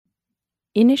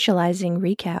Initializing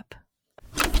recap.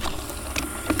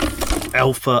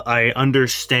 Alpha, I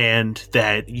understand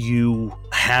that you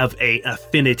have an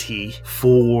affinity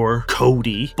for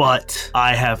Cody, but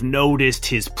I have noticed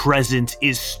his presence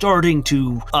is starting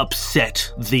to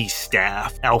upset the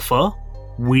staff. Alpha,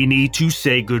 we need to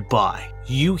say goodbye.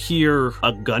 You hear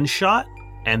a gunshot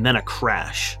and then a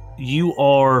crash. You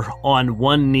are on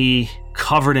one knee,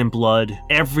 covered in blood.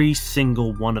 Every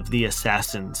single one of the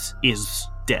assassins is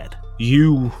dead.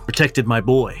 You protected my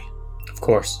boy. Of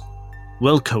course.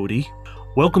 Well, Cody,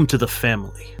 welcome to the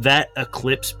family. That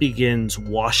eclipse begins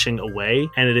washing away,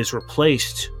 and it is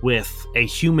replaced with a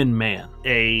human man.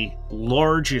 A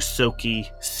large Ysoki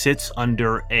sits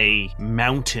under a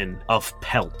mountain of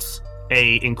pelts.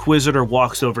 A inquisitor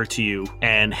walks over to you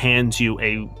and hands you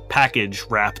a package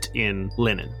wrapped in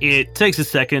linen. It takes a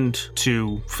second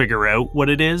to figure out what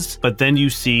it is, but then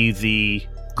you see the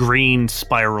green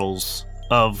spirals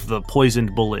of the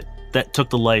poisoned bullet that took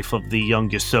the life of the young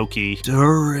Ysoki.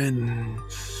 Durin,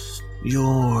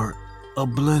 your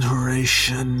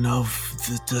obliteration of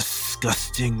the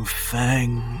disgusting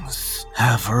fangs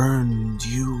have earned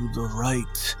you the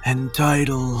right and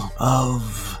title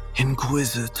of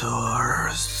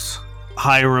Inquisitors.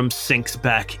 Hiram sinks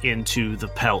back into the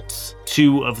pelts.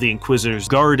 Two of the Inquisitors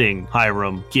guarding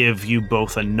Hiram give you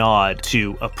both a nod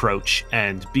to approach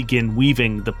and begin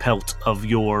weaving the pelt of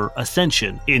your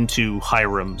ascension into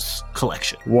Hiram's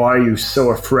collection. Why are you so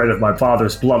afraid of my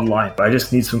father's bloodline? I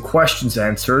just need some questions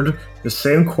answered. The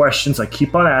same questions I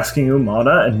keep on asking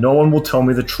Umana, and no one will tell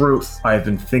me the truth. I have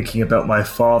been thinking about my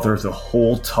father the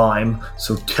whole time,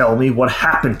 so tell me what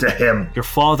happened to him. Your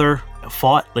father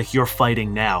fought like you're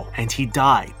fighting now, and he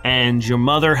died. And your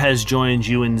mother has joined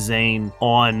you and Zane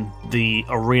on the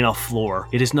arena floor.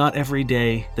 It is not every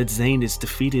day that Zane is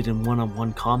defeated in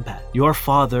one-on-one combat. Your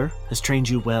father has trained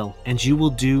you well, and you will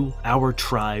do our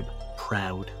tribe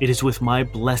proud. It is with my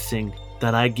blessing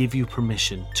that I give you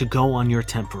permission to go on your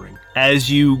tempering. As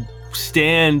you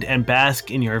stand and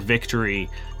bask in your victory,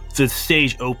 the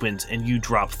stage opens and you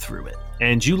drop through it.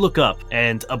 And you look up,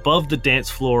 and above the dance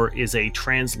floor is a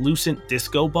translucent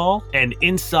disco ball, and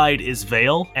inside is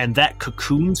Vale, and that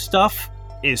cocoon stuff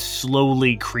is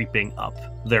slowly creeping up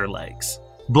their legs.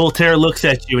 Voltaire looks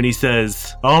at you and he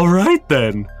says, "All right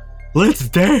then, let's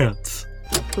dance."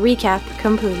 Recap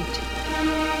complete.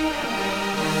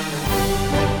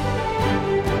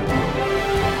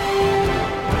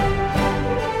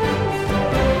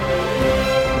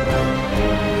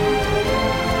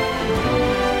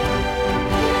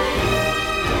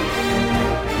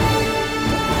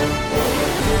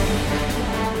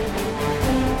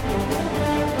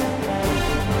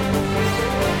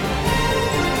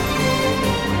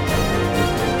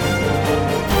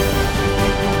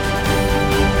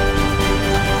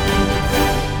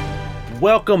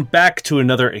 Welcome back to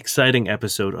another exciting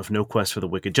episode of No Quest for the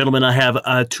Wicked. Gentlemen, I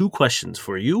have two questions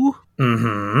for you.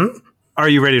 Mm-hmm. Are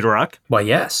you ready to rock? Why,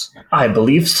 yes. I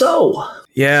believe so.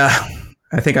 Yeah,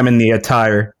 I think I'm in the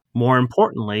attire. More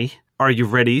importantly, are you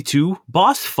ready to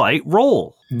boss fight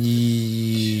roll?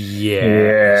 Yeah.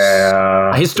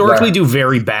 I historically do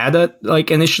very bad at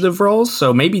initiative rolls,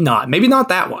 so maybe not. Maybe not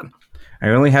that one. I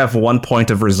only have 1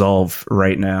 point of resolve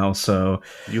right now, so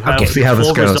You have we'll see how this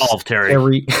full goes. resolve,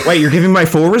 Terry. Wait, you're giving my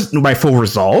full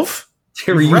resolve?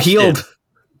 Terry, you healed.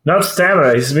 Not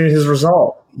stamina, he's meaning his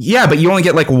resolve. Yeah, but you only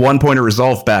get 1 point of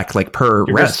resolve back per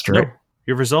rest, right? No,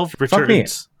 your resolve Fuck me.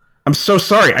 returns. I'm so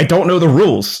sorry. I don't know the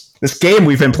rules. This game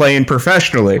we've been playing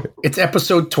professionally. It's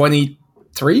episode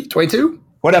 23, 22?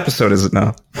 What episode is it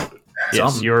now?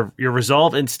 Yes, your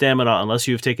resolve and stamina, unless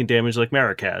you have taken damage like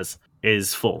Merrick has,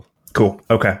 is full. Cool.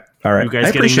 Okay. All right. You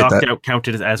guys getting knocked out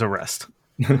counted as a rest.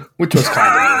 Which was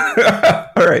kind of...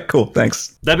 All right, cool.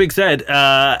 Thanks. That being said,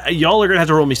 y'all are going to have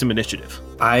to roll me some initiative.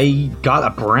 I got a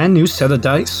brand new set of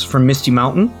dice from Misty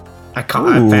Mountain at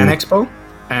Fan Expo,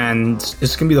 and this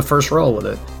is going to be the first roll with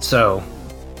it. So,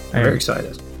 I'm very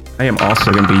excited. I am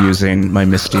also going to be using my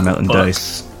Misty Mountain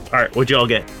dice. All right, what'd y'all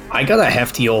get? I got a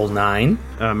hefty old 9.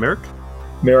 Merrick?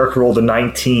 Merrick rolled a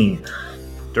 19.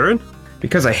 Durin?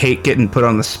 Because I hate getting put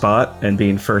on the spot and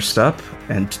being first up,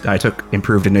 and I took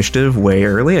improved initiative way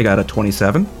early, I got a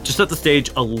 27. Just set the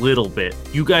stage a little bit.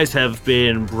 You guys have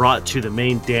been brought to the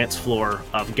main dance floor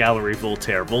of Gallery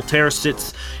Voltaire. Voltaire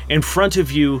sits in front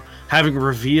of you, having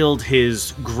revealed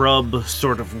his grub,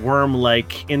 sort of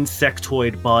worm-like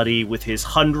insectoid body with his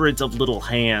hundreds of little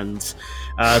hands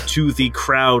to the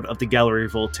crowd of the Gallery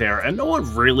Voltaire. And no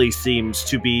one really seems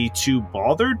to be too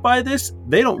bothered by this.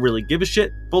 They don't really give a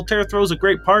shit. Voltaire throws a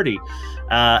great party.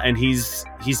 And he's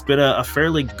been a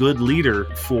fairly good leader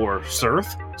for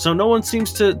Cirth. So no one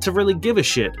seems to really give a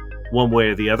shit. one way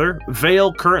or the other.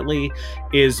 Vale currently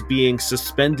is being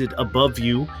suspended above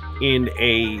you in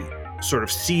a sort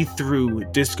of see-through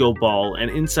disco ball,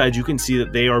 and inside you can see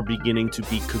that they are beginning to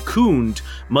be cocooned,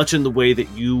 much in the way that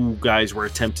you guys were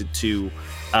attempted to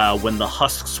when the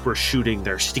husks were shooting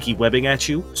their sticky webbing at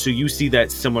you. So you see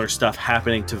that similar stuff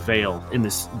happening to Vale in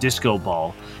this disco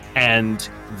ball. And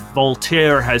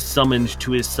Voltaire has summoned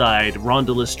to his side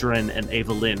Rondelistrin and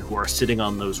Evelyn, who are sitting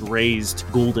on those raised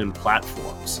golden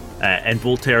platforms. And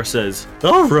Voltaire says,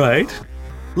 "All right,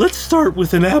 let's start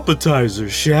with an appetizer,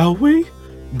 shall we?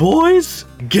 Boys,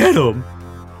 get 'em!"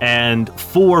 And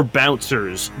 4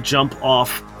 bouncers jump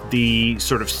off the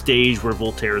sort of stage where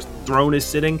Voltaire's throne is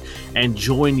sitting and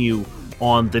join you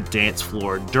on the dance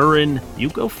floor. Durin, you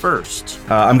go first.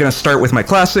 I'm going to start with my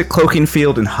classic cloaking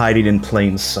field and hiding in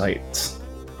plain sight.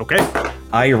 Okay.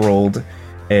 I rolled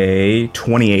a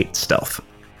 28 stealth.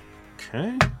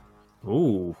 Okay.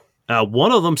 Ooh.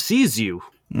 One of them sees you.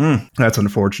 That's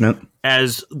unfortunate.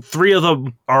 As 3 of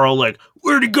them are all like,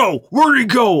 "Where'd he go? Where'd he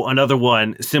go?" Another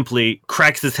one simply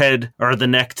cracks his head or the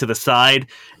neck to the side,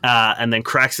 and then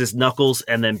cracks his knuckles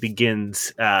and then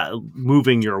begins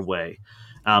moving your way.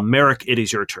 Merrick, it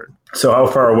is your turn. So how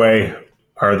far away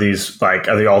are these? Like,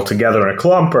 are they all together in a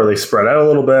clump, or are they spread out a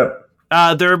little bit?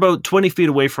 They're about 20 feet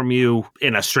away from you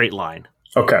in a straight line.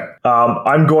 Okay.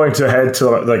 I'm going to head to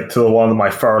the one on my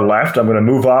far left. I'm going to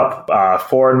move up,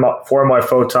 4 in my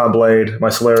photon blade, my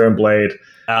Solarian blade,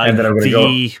 and then I'm going to go.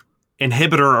 The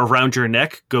inhibitor around your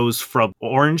neck goes from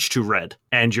orange to red,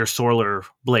 and your solar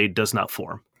blade does not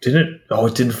form. Didn't it? Oh,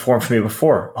 it didn't form for me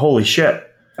before. Holy shit!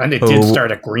 And it did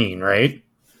start at green, right?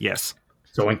 Yes.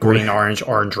 So in green, orange,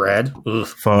 red. Ugh.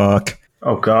 Fuck.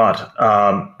 Oh god.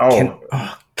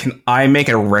 Can I make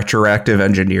a retroactive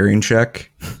engineering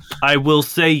check? I will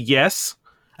say yes.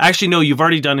 Actually, no, you've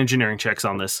already done engineering checks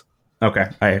on this. Okay,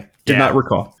 I did not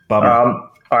recall. Bummer.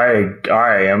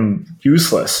 I am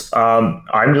useless.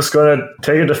 I'm just going to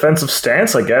take a defensive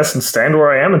stance, I guess, and stand where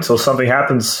I am until something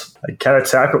happens. I can't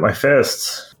attack with my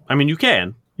fists. I mean, you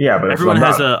can. Yeah, but everyone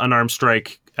has an unarmed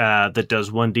strike that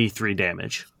does 1d3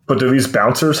 damage. But do these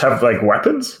bouncers have like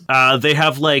weapons? They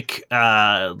have like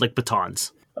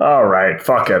batons. All right,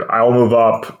 fuck it. I'll move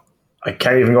up. I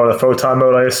can't even go into photon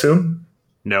mode, I assume?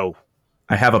 No.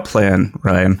 I have a plan,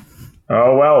 Ryan.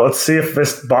 Oh, well, let's see if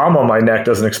this bomb on my neck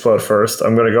doesn't explode first.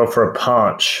 I'm going to go for a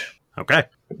punch. Okay.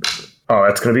 Oh,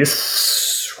 that's going to be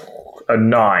a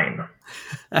 9.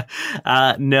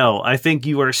 No, I think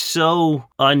you are so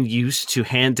unused to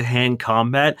hand-to-hand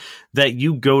combat that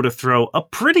you go to throw a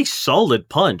pretty solid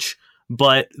punch,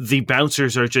 but the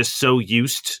bouncers are just so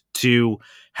used to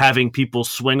having people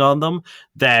swing on them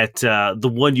that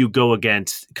the one you go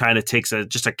against kind of takes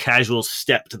just a casual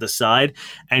step to the side,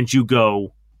 and you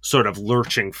go sort of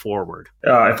lurching forward.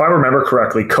 If I remember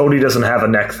correctly, Cody doesn't have a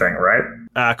neck thing,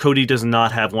 right? Cody does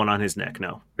not have one on his neck,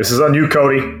 no. This is on you,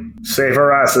 Cody. Save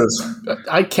our asses.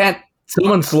 I can't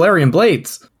summon Solarian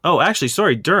blades. Oh, actually,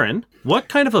 sorry, Durin. What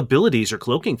kind of abilities are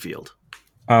Cloaking Field?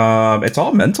 It's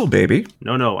all mental, baby.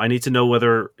 No. I need to know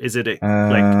whether is it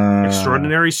like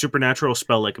extraordinary, supernatural,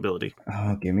 spell-like ability.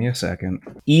 Give me a second.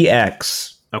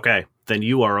 EX. Okay, then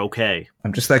you are okay.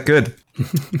 I'm just that good.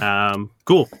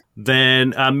 Cool.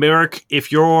 Then Merrick,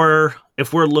 if we're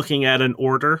looking at an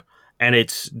order and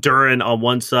it's Durin on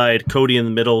one side, Cody in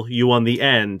the middle, you on the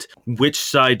end, which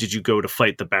side did you go to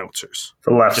fight the bouncers?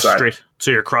 The left Just side. Straight.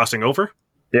 So you're crossing over?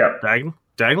 Yeah.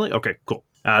 Diagonally? Okay, cool.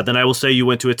 Then I will say you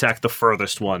went to attack the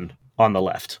furthest one on the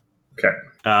left. Okay.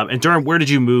 And Durin, where did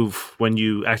you move when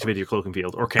you activated your cloaking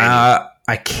field? Or can you?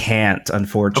 I can't,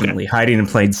 unfortunately. Okay. Hiding in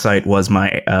plain sight was my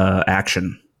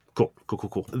action. Cool.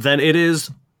 Then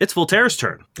it's Voltaire's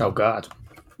turn. Oh, God.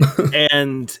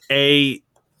 And a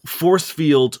force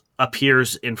field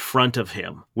appears in front of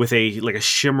him with a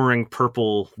shimmering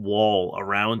purple wall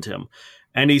around him.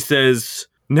 And he says,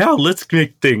 "Now let's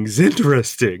make things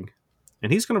interesting."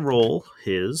 And he's going to roll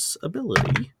his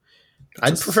ability.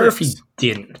 I'd prefer if he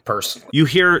didn't, personally. You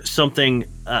hear something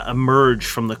emerge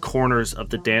from the corners of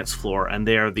the dance floor, and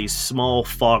they are these small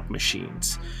fog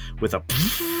machines with a...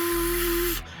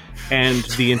 And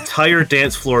the entire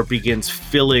dance floor begins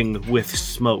filling with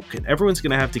smoke. And everyone's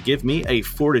going to have to give me a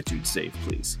fortitude save,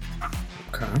 please.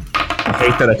 Okay. I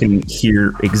hate that I can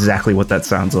hear exactly what that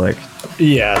sounds like.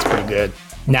 Yeah, that's pretty good.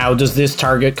 Now, does this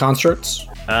target constructs?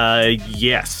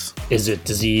 Yes. Is it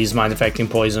disease, mind-affecting,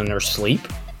 poison, or sleep?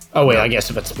 Oh, wait, I guess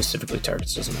if it specifically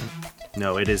targets, doesn't it?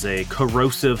 No, it is a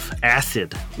corrosive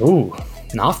acid. Ooh,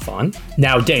 not fun.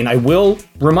 Now, Dane, I will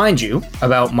remind you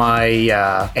about my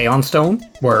Aeon Stone,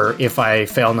 where if I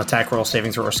fail an attack roll,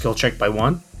 saving throw, or skill check by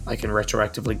 1, I can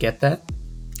retroactively get that.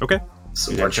 Okay.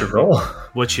 So what's your roll?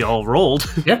 What y'all rolled.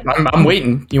 Yeah, I'm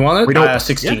waiting. You want it? We don't-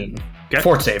 16. Okay.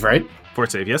 Fort save, right?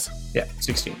 Fort save, yes. Yeah,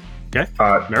 16. Okay.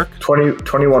 Merrick,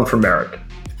 21 for Merrick.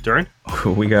 Durin.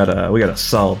 We got a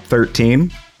solid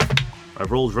 13. I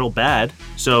rolled real bad.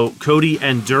 So Cody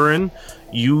and Durin,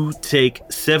 you take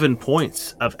 7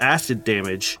 points of acid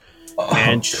damage,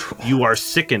 and you are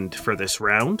sickened for this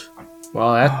round.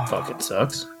 Well, that fucking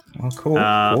sucks. Oh, cool.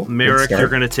 Cool. Merrick, Good you're start.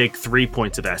 going to take 3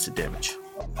 points of acid damage.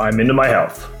 I'm into my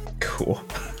health. Cool.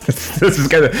 this is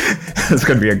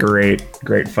gonna be a great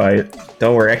fight.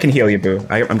 Don't worry, I can heal you, Boo.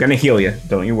 I'm gonna heal you.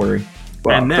 Don't you worry.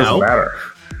 Well, And it doesn't now- matter.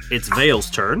 It's Vale's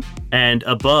turn, and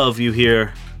above you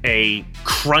hear a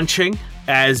crunching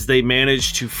as they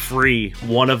manage to free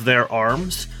one of their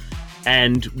arms,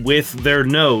 and with their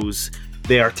nose,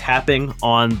 they are tapping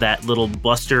on that little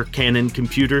Buster Cannon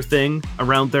computer thing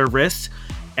around their wrist,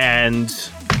 and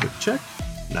quick check.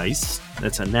 Nice.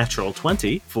 That's a natural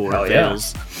 20 for Hell yeah.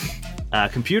 Vale's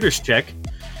computers check.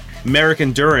 Merrick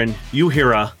and Durin, you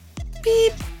hear a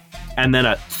beep, and then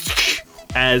a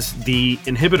as the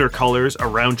inhibitor colors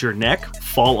around your neck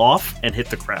fall off and hit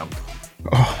the ground.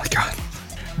 Oh my god.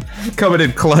 Coming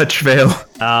in clutch, Vale.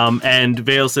 And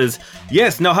Vale says,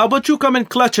 yes, now how about you come and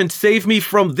clutch and save me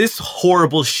from this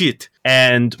horrible shit?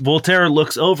 And Voltaire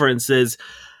looks over and says,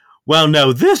 well,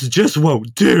 no, this just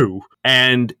won't do.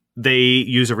 And they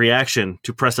use a reaction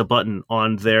to press a button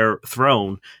on their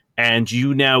throne, and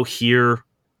you now hear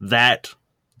that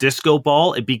disco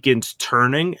ball. It begins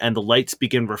turning, and the lights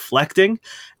begin reflecting,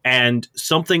 and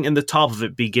something in the top of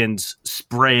it begins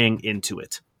spraying into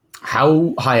it.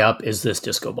 How high up is this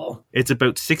disco ball? It's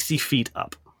about 60 feet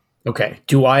up. Okay.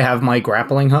 Do I have my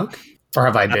grappling hook? Or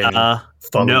have I been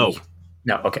fully... No.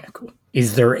 No, okay, cool.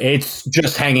 Is there... It's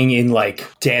just hanging in, like,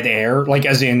 dead air? Like,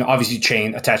 as in, obviously,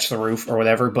 chain attached to the roof or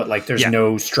whatever, but, like, there's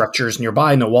no structures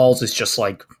nearby, no walls. It's just,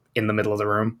 like, in the middle of the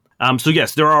room. So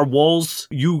yes, there are walls.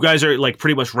 You guys are like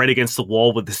pretty much right against the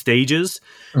wall with the stages,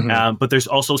 but there's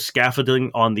also scaffolding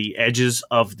on the edges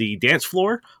of the dance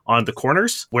floor, on the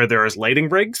corners, where there is lighting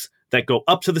rigs that go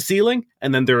up to the ceiling,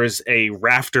 and then there is a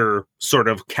rafter sort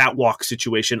of catwalk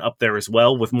situation up there as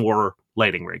well with more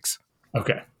lighting rigs.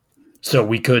 Okay. So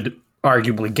we could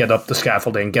arguably get up the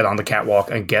scaffolding, get on the catwalk,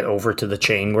 and get over to the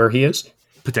chain where he is?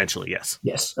 Potentially, yes.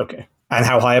 Yes, okay. And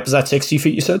how high up is that? 60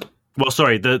 feet, you said? Well,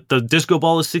 sorry, the disco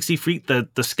ball is 60 feet.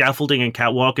 The scaffolding and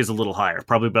catwalk is a little higher,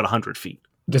 probably about 100 feet.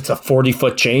 It's a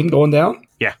 40-foot chain going down?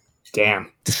 Yeah.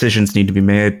 Damn. Decisions need to be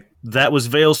made. That was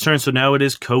Vale's turn, so now it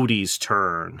is Cody's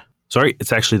turn. Sorry,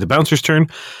 it's actually the bouncer's turn.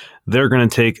 They're going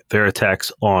to take their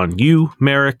attacks on you,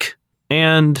 Merrick,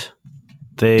 and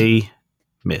they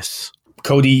miss.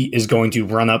 Cody is going to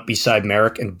run up beside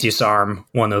Merrick and disarm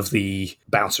one of the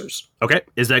bouncers. Okay,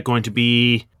 is that going to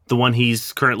be the one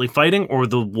he's currently fighting or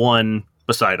the one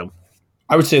beside him?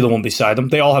 I would say the one beside him.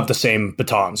 They all have the same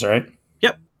batons, right?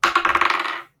 Yep.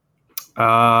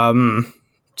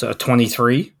 So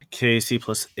 23. KC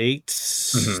plus 8.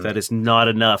 That is not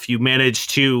enough. You manage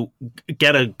to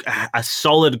get a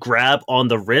solid grab on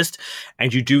the wrist,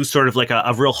 and you do sort of like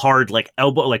a real hard like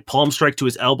elbow, like palm strike to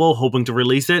his elbow, hoping to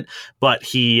release it. But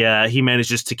he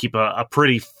manages to keep a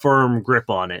pretty firm grip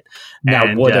on it. Now,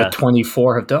 And, would a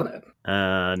 24 have done it?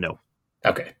 no.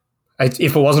 Okay.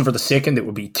 If it wasn't for the sickened, it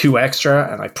would be 2 extra,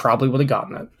 and I probably would have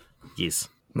gotten it. Yes.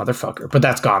 Motherfucker. But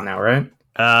that's gone now, right?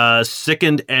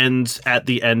 Sickened ends at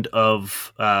the end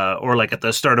of, or like at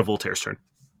the start of Voltaire's turn.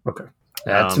 Okay.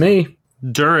 That's me.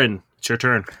 Durin, it's your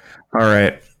turn. All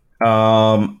right.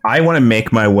 I want to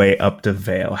make my way up to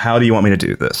Vale. How do you want me to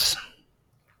do this?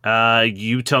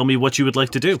 You tell me what you would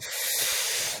like to do.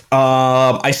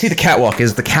 I see the catwalk.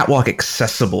 Is the catwalk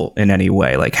accessible in any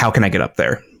way? Like, how can I get up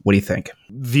there? What do you think?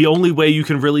 The only way you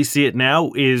can really see it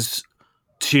now is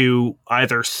to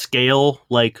either scale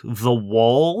like the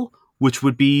wall, which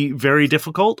would be very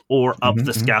difficult, or up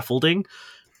the scaffolding.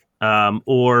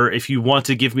 Or if you want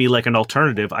to give me like an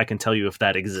alternative, I can tell you if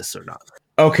that exists or not.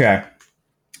 Okay.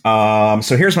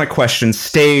 So here's my question.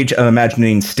 Stage, I'm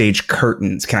imagining stage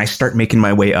curtains. Can I start making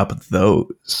my way up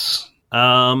those?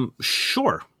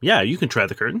 Sure. Yeah, you can try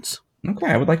the curtains.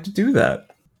 Okay, I would like to do that.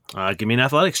 Give me an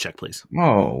athletics check, please.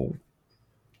 Oh.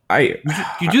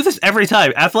 You do this every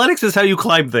time. Athletics is how you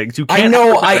climb things. You can't. I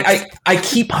know. I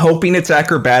keep hoping it's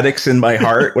acrobatics in my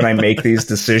heart when I make these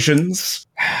decisions.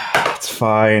 It's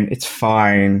fine. It's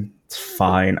fine. It's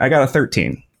fine. I got a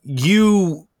 13.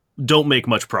 You don't make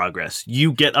much progress.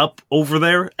 You get up over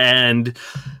there, and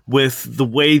with the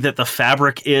way that the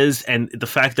fabric is and the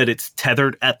fact that it's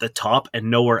tethered at the top and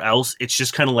nowhere else, it's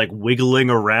just kind of like wiggling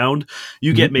around.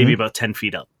 You get maybe about 10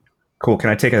 feet up. Cool.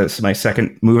 Can I take my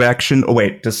second move action? Oh,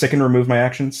 wait. Does Sicken remove my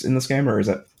actions in this game, or is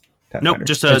it? Nope, Pathfinder.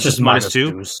 just It's just minus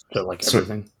 2. twos to like So-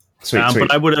 everything. Sweet.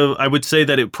 But I would say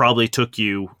that it probably took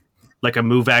you like a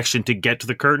move action to get to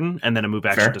the curtain, and then a move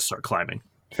action Fair. to start climbing.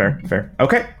 Fair.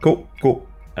 Okay, cool.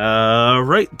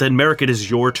 Right, then Merrick, it is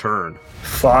your turn.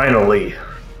 Finally,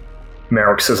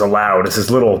 Merrick says aloud as his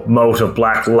little mote of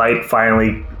black light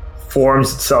finally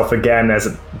forms itself again as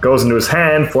it goes into his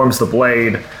hand, forms the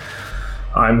blade.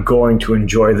 I'm going to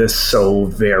enjoy this so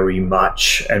very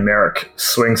much. And Merrick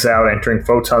swings out, entering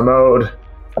photon mode.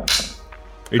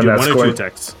 You do that's 1 or 2 going-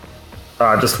 attacks.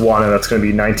 Just one, and that's going to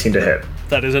be 19 to hit.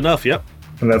 That is enough, yep.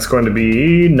 And that's going to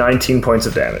be 19 points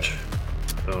of damage.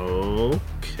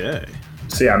 Okay.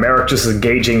 So yeah, Merrick just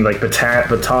engaging like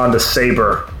baton to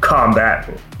saber combat.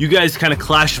 You guys kind of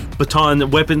clash baton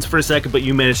weapons for a second, but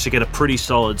you manage to get a pretty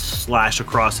solid slash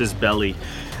across his belly.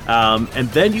 And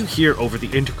then you hear over the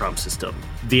intercom system,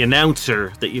 the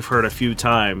announcer that you've heard a few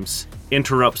times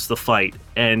interrupts the fight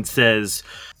and says,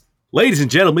 "Ladies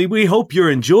and gentlemen, we hope you're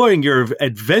enjoying your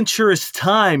adventurous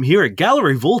time here at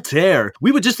Gallery Voltaire.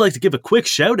 We would just like to give a quick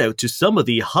shout out to some of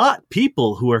the hot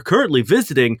people who are currently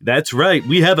visiting. That's right,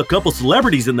 we have a couple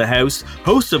celebrities in the house.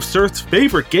 Host of Sirth's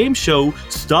favorite game show,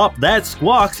 Stop That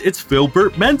Squawks, it's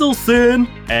Philbert Mendelssohn."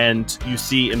 And you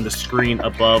see in the screen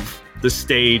above the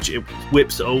stage, it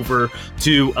whips over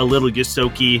to a little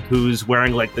Yosoki who's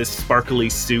wearing like this sparkly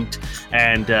suit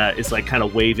and is like kind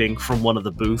of waving from one of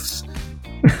the booths.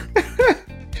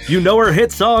 You know her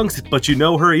hit songs, but you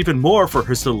know her even more for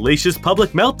her salacious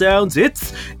public meltdowns.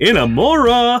 It's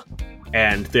Inamura!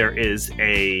 And there is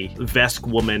a Vesk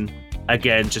woman,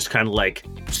 again, just kind of like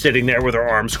sitting there with her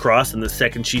arms crossed, and the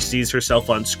second she sees herself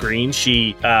on screen,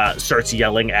 she starts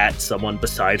yelling at someone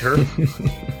beside her.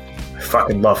 I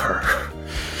fucking love her.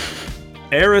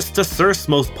 Heiress to Sirth's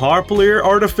most popular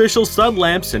artificial sun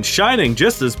lamps and shining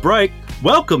just as bright.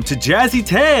 Welcome to Jazzy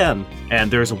Tan! And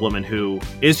there's a woman who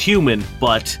is human,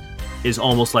 but is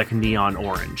almost like neon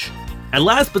orange. And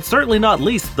last but certainly not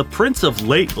least, the prince of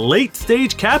late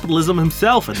stage capitalism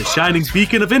himself and the shining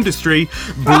beacon of industry,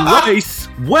 Bryce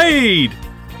Wade!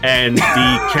 And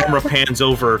the camera pans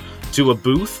over to a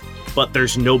booth, but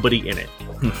there's nobody in it.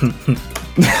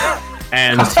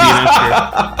 And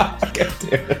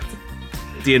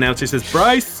the announcer says,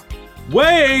 "Bryce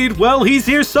Wade, well, he's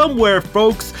here somewhere,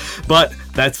 folks, but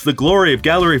that's the glory of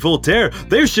Gallery Voltaire.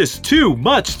 There's just too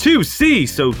much to see,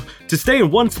 so to stay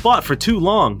in one spot for too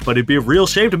long, but it'd be a real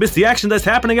shame to miss the action that's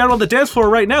happening out on the dance floor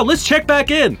right now. Let's check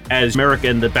back in." As Merrick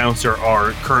and the bouncer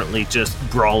are currently just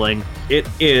brawling. It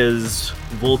is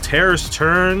Voltaire's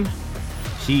turn.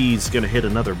 He's gonna hit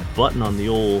another button on the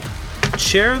old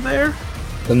chair there.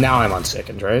 So now I'm on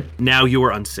second, right? Now you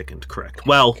are unsickened, correct.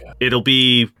 Well, it'll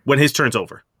be when his turn's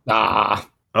over.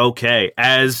 Okay,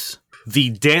 as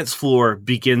the dance floor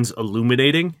begins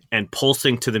illuminating and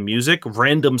pulsing to the music,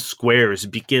 random squares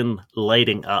begin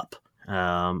lighting up.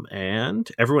 And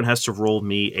everyone has to roll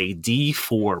me a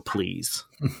D4, please.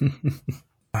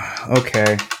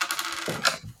 Okay.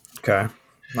 Okay.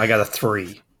 I got a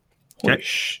 3. Okay.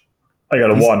 I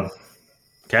got a 1.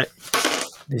 Okay.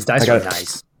 These dice I are got a-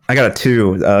 nice. I got a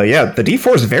 2. Yeah, the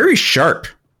D4 is very sharp.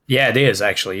 Yeah, it is,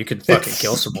 actually. You could fucking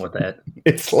kill someone with that.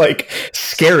 It's like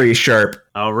scary sharp.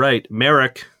 All right,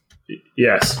 Merrick,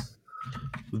 Yes.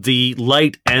 the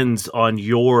light ends on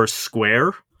your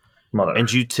square, Mother. and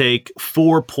you take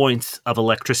 4 points of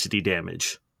electricity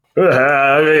damage.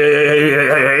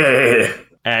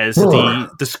 As the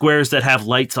squares that have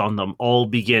lights on them all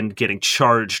begin getting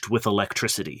charged with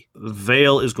electricity.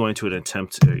 Vale is going to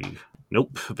attempt a...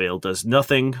 Nope, Vale does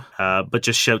nothing, but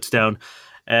just shouts down,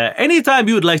 "Anytime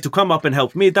you would like to come up and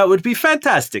help me, that would be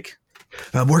fantastic."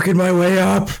 I'm working my way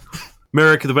up.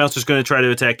 Merrick, the bouncer's going to try to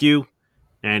attack you,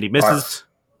 and he misses.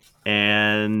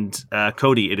 And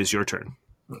Cody, it is your turn.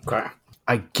 Okay.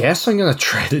 I guess I'm going to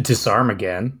try to disarm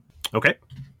again, Okay.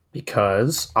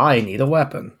 because I need a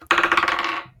weapon.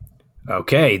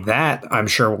 Okay, that I'm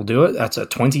sure will do it. That's a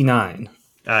 29.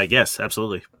 Yes,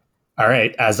 absolutely. All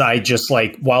right, as I just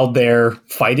like, while they're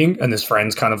fighting and his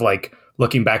friend's kind of like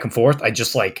looking back and forth, I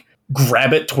just like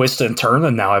grab it, twist and turn,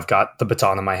 and now I've got the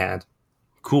baton in my hand.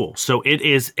 Cool. So it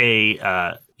is a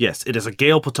it is a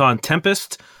Gale Baton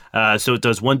Tempest. So it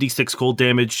does 1d6 cold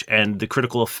damage, and the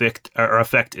critical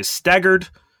effect is staggered.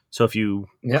 So if you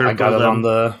I got it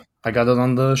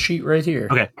on the sheet right here.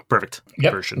 Okay, perfect.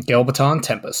 Yep. Version. Gale Baton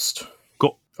Tempest.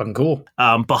 Cool. Fucking cool.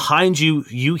 Behind you,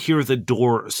 you hear the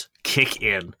doors kick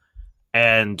in,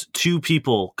 and 2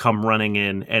 people come running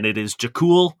in, and it is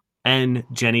Jakul and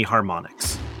Jenny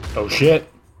Harmonix. Oh shit.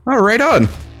 Oh, right on.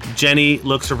 Jenny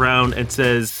looks around and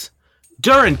says,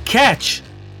 "Durin, catch!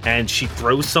 and she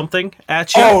throws something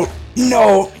at you. Oh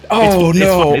no! Oh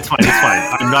no! It's fine.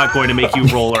 I'm not going to make you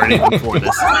roll or anything for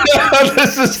this.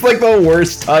 This is like the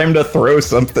worst time to throw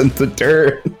something to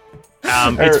dirt.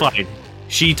 It's fine.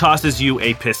 She tosses you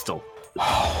a pistol.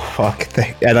 Oh, fuck.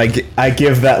 And I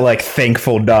give that, like,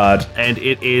 thankful nod. And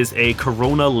it is a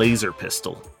Corona laser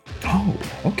pistol. Oh,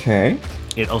 okay.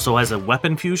 It also has a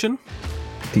weapon fusion.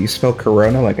 Do you spell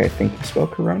Corona like I think you spell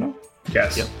Corona?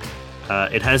 Yes.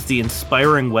 Yep. It has the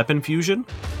inspiring weapon fusion.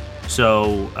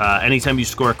 So anytime you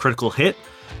score a critical hit,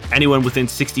 anyone within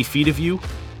 60 feet of you,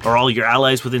 or all your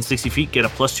allies within 60 feet, get a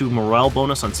 +2 morale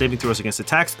bonus on saving throws against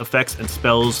attacks, effects, and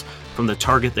spells from the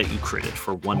target that you critted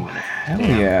for 1 minute. Hell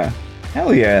yeah.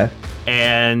 Hell yeah.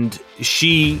 And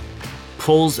she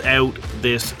pulls out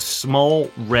this small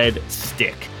red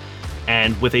stick,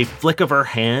 and with a flick of her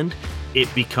hand,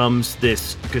 it becomes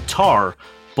this guitar,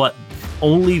 but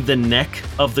only the neck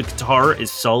of the guitar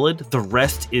is solid. The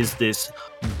rest is this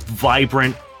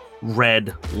vibrant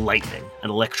red lightning and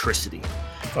electricity.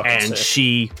 And sick.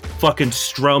 she fucking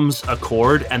strums a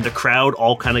chord, and the crowd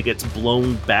all kind of gets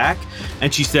blown back.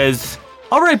 And she says,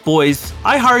 "All right, boys,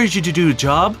 I hired you to do a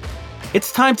job.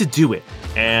 It's time to do it."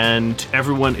 And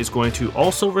everyone is going to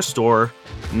also restore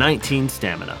 19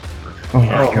 stamina. Oh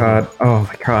my god. Oh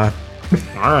my god.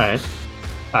 All right.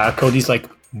 Cody's like,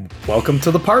 welcome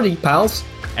to the party, pals.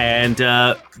 And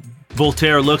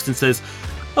Voltaire looks and says,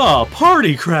 "Oh,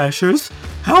 party crashers!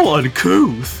 How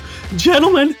uncouth!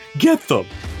 Gentlemen, get them!"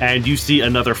 And you see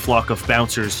another flock of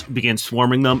bouncers begin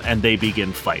swarming them, and they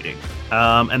begin fighting.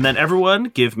 And then everyone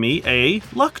give me a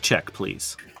luck check,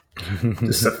 please.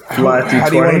 Just a flat D20. How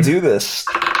do you want to do this?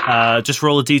 Just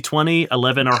roll a d20,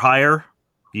 11 or higher.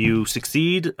 You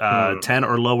succeed. 10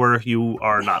 or lower, you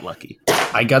are not lucky.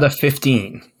 I got a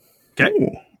 15. Okay. Ooh,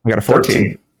 I got a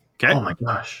 14. Okay. Oh my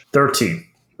gosh. 13.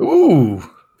 Ooh,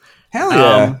 Hell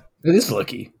yeah. it is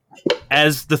lucky.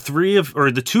 As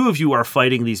the two of you are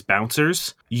fighting these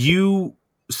bouncers, you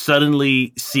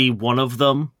suddenly see one of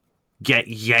them get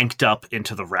yanked up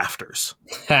into the rafters.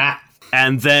 Ha.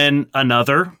 And then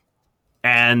another.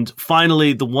 And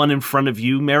finally, the one in front of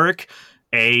you, Merrick,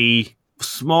 a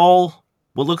small,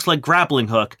 what looks like grappling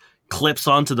hook, clips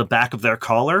onto the back of their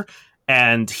collar,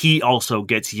 and he also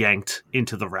gets yanked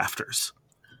into the rafters.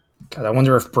 God, I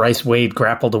wonder if Bryce Wade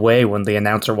grappled away when the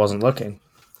announcer wasn't looking.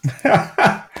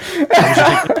 Why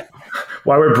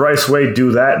would Bryce Wade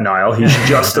do that, Niall? He's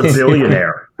just a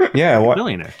billionaire. Yeah, what?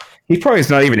 Millionaire. He probably is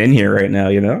not even in here right now,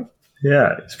 you know?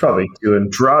 Yeah, he's probably doing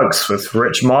drugs with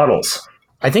rich models.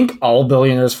 I think all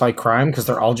billionaires fight crime because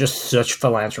they're all just such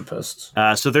philanthropists.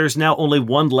 So there's now only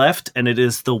one left, and it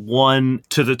is the one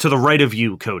to the right of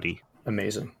you, Cody.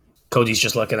 Amazing. Cody's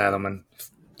just looking at him and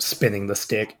spinning the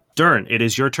stick. Dern, it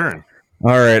is your turn.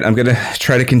 All right, I'm going to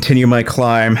try to continue my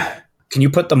climb. Can you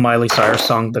put the Miley Cyrus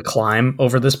song "The Climb"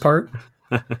 over this part?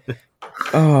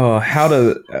 Oh, how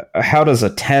does a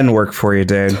 10 work for you,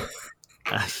 Dave?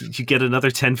 You get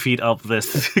another 10 feet up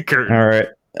this curtain. All right.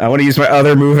 I want to use my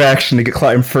other move action to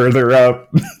climb further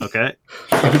up. Okay.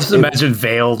 I can just imagine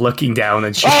Vale looking down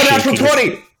and she's natural shaking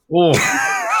 20!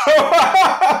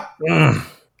 Oh.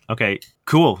 Okay,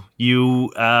 cool.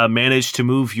 You managed to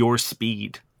move your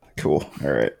speed. Cool.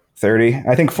 All right. 30.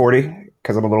 I think 40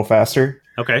 because I'm a little faster.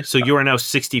 Okay, so you are now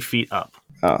 60 feet up.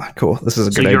 Oh, cool. This is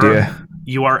a good you're- idea.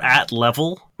 You are at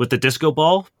level with the disco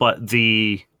ball, but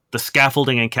the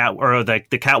scaffolding and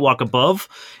the catwalk above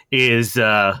is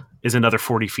another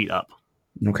 40 feet up.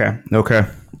 Okay.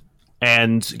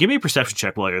 And give me a perception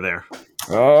check while you're there.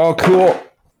 Oh, cool.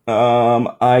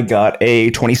 I got a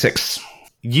 26.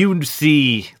 You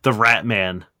see the Rat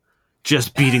Man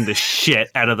just beating the shit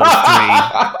out of those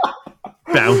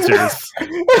three bouncers.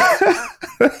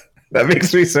 That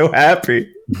makes me so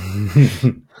happy.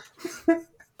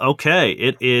 Okay,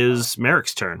 it is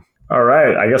Merrick's turn. All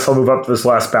right, I guess I'll move up to this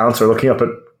last bouncer. Looking up at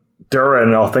Durin,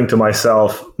 and I'll think to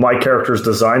myself, my character's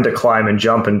designed to climb and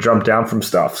jump down from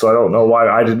stuff, so I don't know why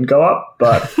I didn't go up,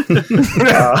 but...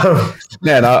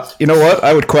 Man, you know what?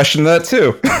 I would question that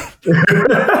too.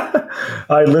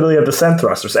 I literally have the scent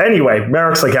thrusters. Anyway,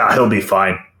 Merrick's like, he'll be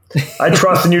fine. I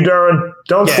trust in you, Durin.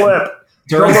 Don't slip.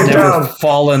 Durin's Don't look never down.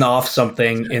 fallen off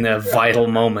something in a vital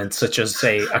moment, such as,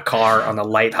 say, a car on a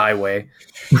light highway.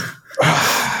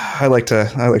 I like to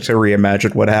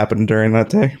reimagine what happened during that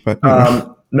day, but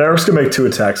Merrick's gonna make 2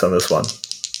 attacks on this one.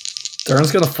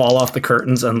 Durin's gonna fall off the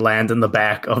curtains and land in the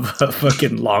back of a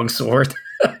fucking longsword.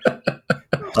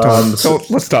 so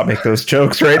let's not make those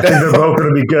jokes right They're now. both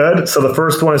going to be good. So the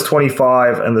first one is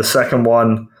 25, and the second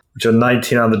one, which is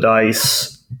 19 on the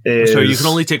dice, is... So you can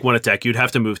only take one attack. You'd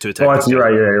have to move to attack. Oh, you're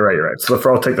right. So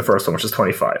I'll take the first one, which is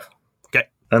 25. Okay.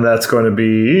 And that's going to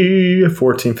be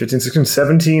 14, 15, 16,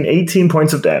 17, 18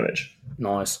 points of damage.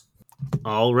 Nice.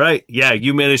 All right. Yeah,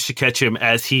 you managed to catch him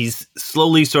as he's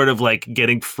slowly sort of like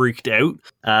getting freaked out.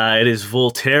 It is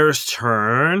Voltaire's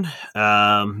turn.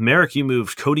 Merrick, you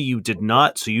moved. Cody, you did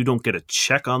not, so you don't get a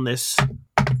check on this.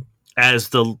 As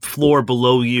the floor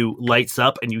below you lights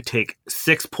up and you take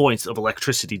 6 points of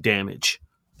electricity damage.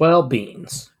 Well,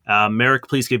 beans. Merrick,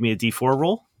 please give me a D4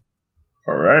 roll.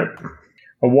 All right.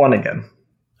 A 1 again.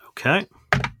 Okay.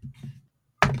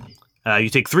 You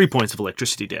take 3 points of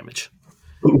electricity damage.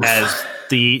 Oof. As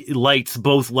the lights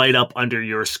both light up under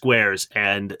your squares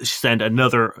and send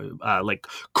another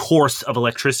course of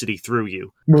electricity through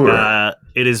you.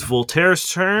 It is Voltaire's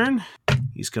turn.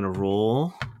 He's going to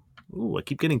roll. Ooh, I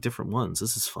keep getting different ones.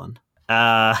 This is fun.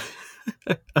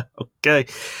 Okay.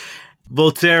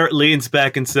 Voltaire leans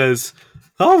back and says,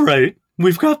 all right,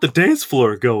 we've got the dance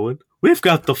floor going. We've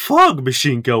got the fog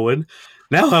machine going.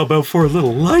 Now how about for a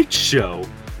little light show?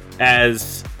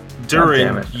 As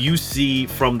Durin, you see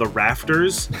from the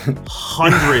rafters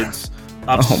hundreds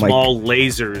of small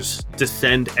lasers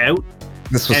descend out.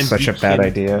 This was such a bad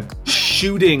idea.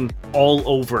 Shooting all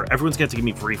over. Everyone's going to give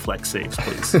me reflex saves,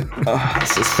 please.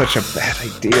 This is such a bad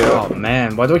idea. Oh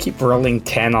man, why do I keep rolling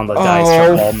 10 on the dice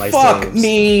for all my fuck saves?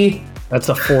 Me. That's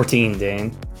a 14,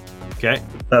 Dane. Okay.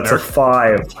 That's Merrick. A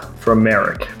 5 from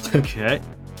Merrick. Okay.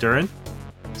 Durin?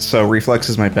 So reflex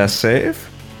is my best save,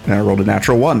 and I rolled a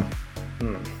natural 1.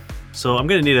 So I'm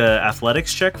going to need an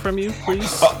athletics check from you,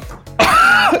 please.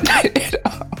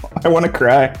 I want to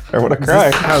cry.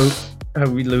 How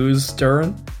we lose,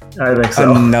 Durin? I think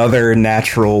so. Another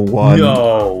natural 1.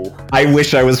 No. I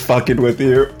wish I was fucking with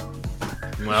you.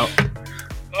 Well.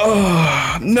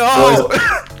 Oh, no.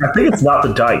 I think it's not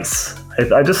the dice.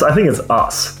 I think it's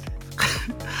us.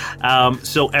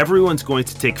 So everyone's going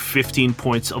to take 15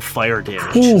 points of fire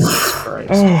damage.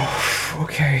 Oh,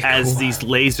 okay. As these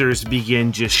lasers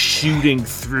begin just shooting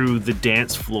through the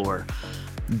dance floor.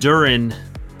 Durin,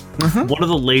 one of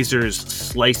the lasers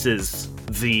slices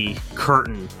the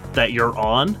curtain that you're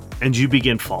on, and you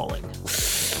begin falling.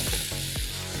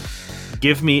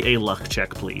 Give me a luck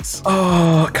check, please.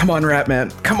 Oh, come on,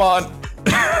 Ratman. Come on.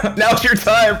 Now's your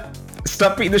time.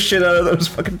 Stop beating the shit out of those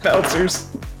fucking bouncers.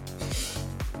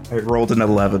 I rolled an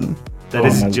 11. That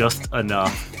is just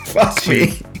enough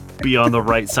to be on the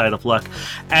right side of luck.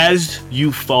 As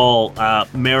you fall,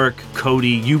 Merrick, Cody,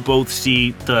 you both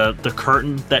see the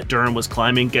curtain that Durin was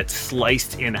climbing get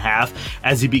sliced in half.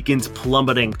 As he begins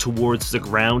plummeting towards the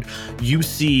ground, you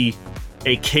see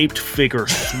a caped figure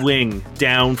swing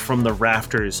down from the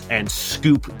rafters and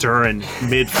scoop Durin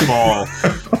mid-fall.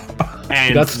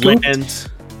 And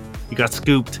he got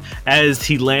scooped. As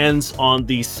he lands on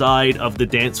the side of the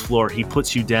dance floor, he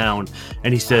puts you down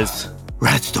and he says,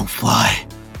 "Rats don't fly."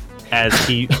 As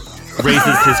he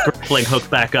raises his grappling hook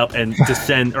back up and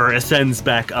ascends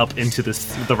back up into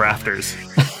the rafters.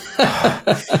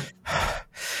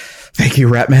 Thank you,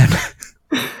 Ratman.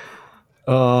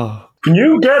 Can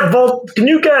you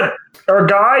get our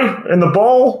guy in the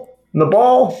ball?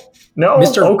 No?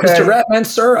 Mr. Okay. Mr. Ratman,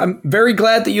 sir, I'm very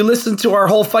glad that you listened to our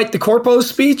whole Fight the Corpo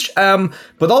speech.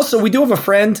 But also, we do have a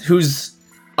friend who's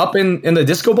up in the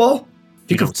disco ball.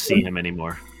 You don't see him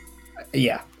anymore.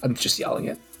 Yeah, I'm just yelling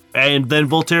it. And then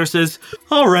Voltaire says,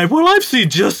 "All right, well, I've seen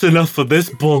just enough of this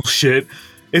bullshit.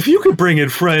 If you can bring in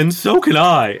friends, so can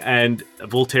I." And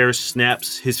Voltaire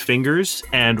snaps his fingers,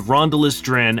 and Rondalis,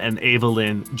 Dren, and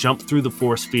Evelyn jump through the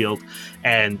force field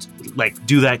and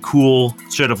do that cool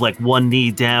sort of one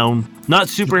knee down.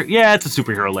 It's a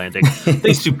superhero landing.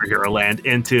 They superhero land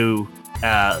into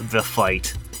the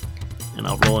fight. And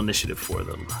I'll roll initiative for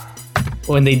them.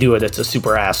 When they do it, it's a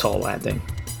super asshole landing.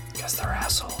 Because they're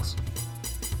assholes.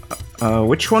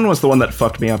 Which one was the one that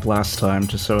fucked me up last time?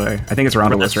 Just so I think it's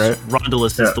Rondalis, right?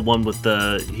 Rondalis is the one with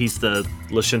he's the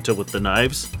Lashunta with the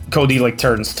knives. Cody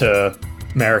both to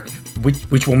Merrick.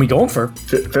 Which one we going for?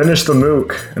 Finish the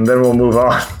mook, and then we'll move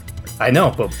on. I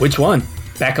know, but which one?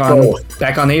 Back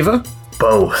on Ava?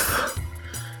 Both.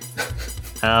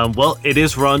 Well, it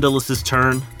is Rondalis's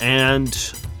turn,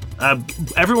 and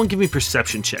everyone give me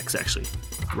perception checks, actually,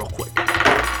 real quick.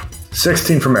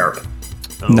 16 for Merrick.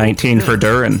 19 for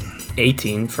Durin.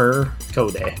 18 for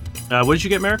Cody. What did you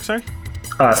get, Merrick? Sorry?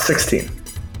 16.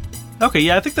 Okay,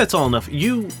 yeah, I think that's all enough.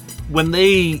 When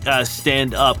they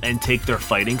stand up and take their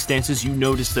fighting stances, you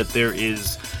notice that there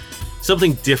is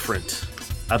something different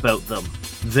about them.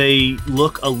 They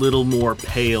look a little more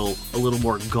pale, a little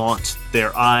more gaunt,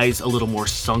 their eyes a little more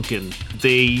sunken.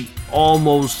 They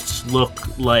almost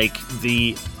look like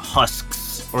the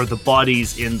husks, or the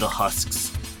bodies in the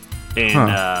husks in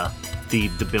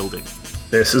the building.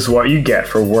 This is what you get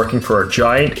for working for a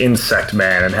giant insect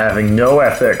man and having no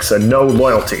ethics and no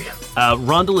loyalty.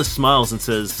 Rondalus smiles and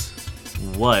says,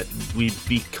 "What? We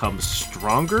become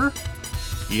stronger?"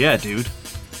 "Yeah, dude."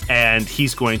 And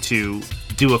he's going to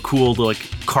do a cool like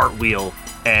cartwheel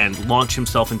and launch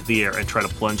himself into the air and try to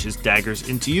plunge his daggers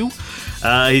into you.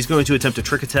 He's going to attempt a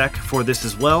trick attack for this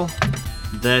as well.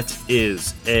 That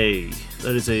is a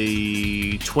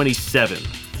 27.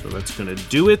 So that's going to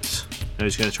do it. Now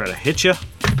he's going to try to hit you.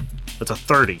 That's a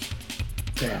 30.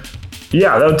 Damn.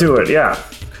 Yeah, that'll do it, yeah.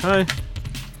 Okay.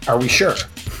 Are we sure?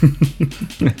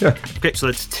 Okay, so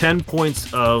that's 10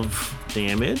 points of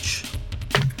damage.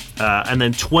 And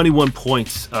then 21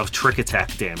 points of trick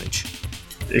attack damage.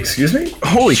 Excuse me?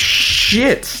 Holy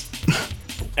shit!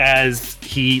 As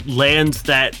he lands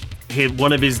hit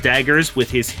one of his daggers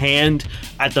with his hand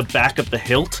at the back of the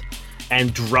hilt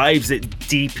and drives it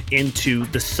deep into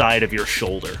the side of your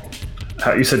shoulder.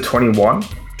 You said 21?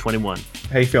 21.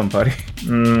 How you feeling, buddy?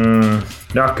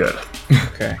 Not good.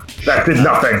 Okay. That did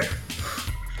nothing.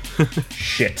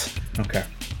 Shit. Okay.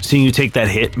 Seeing you take that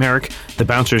hit, Merrick, the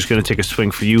bouncer is going to take a swing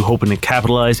for you, hoping to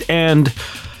capitalize, and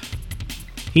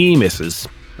he misses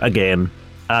again.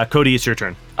 Cody, it's your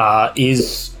turn.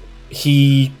 Is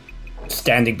he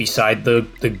standing beside the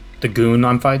goon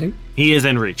I'm fighting? He is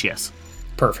in reach, yes.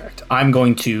 Perfect. I'm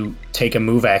going to take a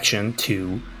move action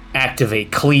to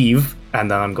activate Cleave, and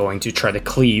then I'm going to try to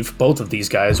cleave both of these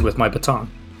guys with my baton.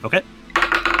 Okay,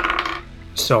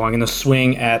 So I'm going to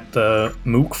swing at the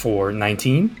Mook for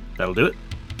 19. that'll do it.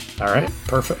 All right,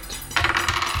 perfect.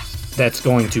 That's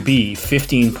going to be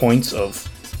 15 points of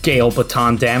Gale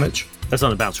baton damage. That's on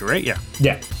the bouncer, right? Yeah.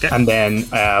 Yeah. Okay. And then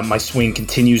my swing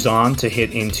continues on to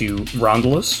hit into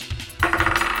Rondalus.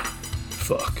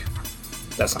 Fuck.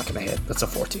 That's not going to hit. That's a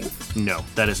 14. No,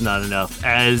 that is not enough.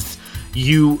 As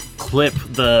you clip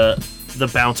the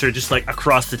bouncer just like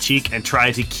across the cheek and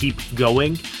try to keep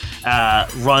going,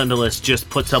 Rondalus just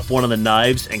puts up one of the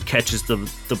knives and catches the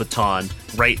baton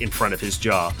right in front of his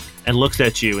jaw and looks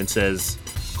at you and says,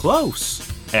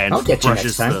 "Close," and I'll get you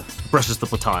next time. brushes the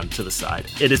baton to the side.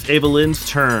 It is Evelyn's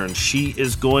turn. She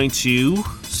is going to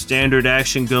standard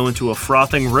action go into a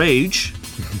frothing rage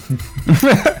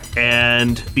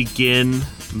and begin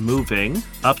moving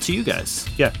up to you guys.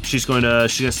 Yeah, she's gonna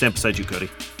stand beside you, Cody.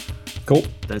 Cool.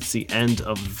 That's the end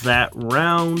of that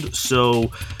round.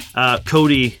 So,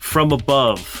 Cody, from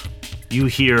above, you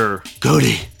hear,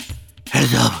 "Cody,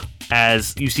 heads up,"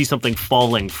 as you see something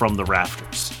falling from the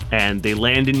rafters. And they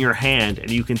land in your hand, and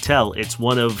you can tell it's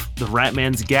one of the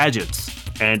Ratman's gadgets,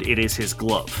 and it is his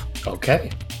glove.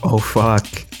 Okay. Oh, fuck.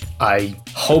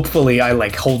 Hopefully I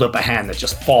hold up a hand that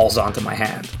just falls onto my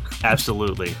hand.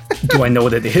 Absolutely. Do I know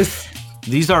what it is?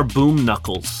 These are boom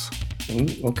knuckles. Ooh,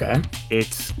 okay.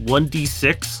 It's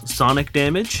 1d6 sonic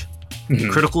damage,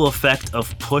 critical effect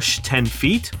of push 10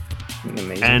 feet,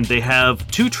 Amazing. and they have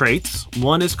two traits.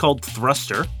 One is called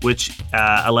Thruster, which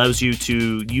allows you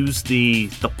to use the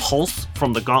pulse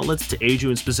from the gauntlets to aid you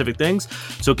in specific things.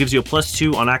 So it gives you a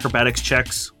 +2 on acrobatics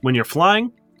checks when you're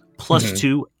flying,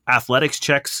 +2 athletics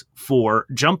checks for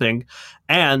jumping,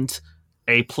 and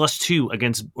a +2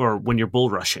 against or when you're bull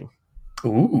rushing.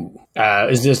 Ooh.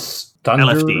 Is this Thunder?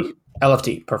 LFD.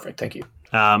 LFD. Perfect. Thank you.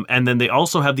 And then they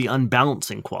also have the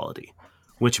unbalancing quality,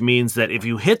 which means that if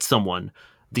you hit someone,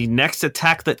 the next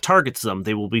attack that targets them,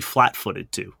 they will be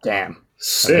flat-footed to. Damn.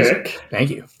 Sick. Thank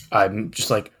you. I'm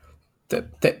just like,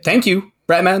 thank you,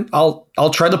 Ratman. I'll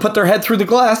try to put their head through the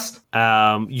glass.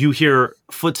 You hear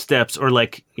footsteps or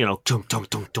dunk, dunk,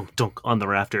 dunk, dunk, dunk on the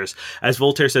rafters as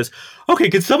Voltaire says, "Okay,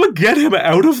 can someone get him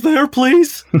out of there,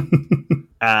 please?"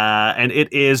 And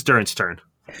it is Durin's turn.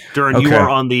 Durin, you Okay. are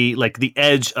on the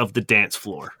edge of the dance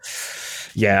floor.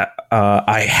 Yeah,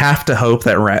 I have to hope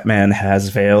that Ratman has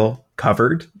Vale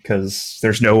covered, because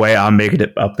there's no way I'm making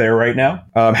it up there right now.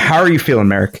 How are you feeling,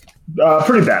 Merrick?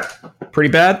 Pretty bad. Pretty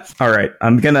bad? All right,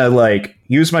 I'm gonna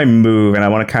use my move, and I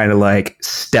want to kind of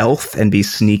stealth and be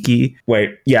sneaky.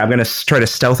 I'm gonna try to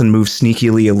stealth and move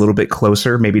sneakily a little bit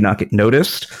closer, maybe not get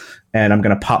noticed, and I'm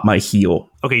gonna pop my heel.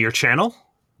 Okay, your channel?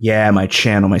 Yeah, my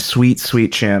channel, my sweet,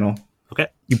 sweet channel. Okay.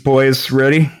 You boys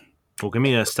ready? Well, give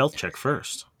me a stealth check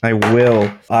first. I will.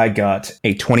 I got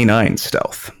a 29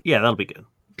 stealth. Yeah, that'll be good.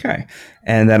 Okay.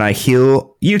 And then I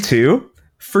heal you two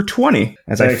for 20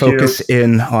 as I Thank focus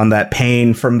in on that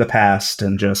pain from the past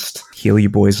and just heal you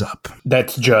boys up.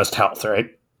 That's just health, right?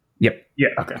 Yep. Yeah.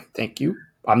 Okay. Thank you.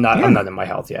 I'm not in my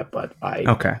health yet, but I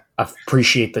Okay.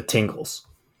 appreciate the tingles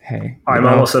Hey. I'm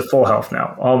almost at full health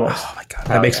now. Almost. Oh my god.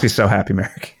 That makes me so happy,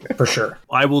 Merrick. for sure.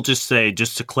 I will just say,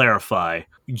 just to clarify,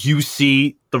 you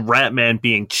see the Ratman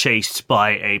being chased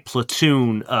by a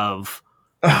platoon of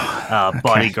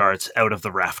bodyguards out of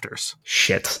the rafters.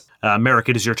 Shit. Merrick,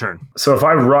 it is your turn. So if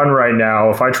I run right now,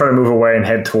 if I try to move away and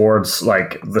head towards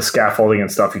like the scaffolding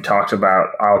and stuff you talked about,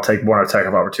 I'll take one attack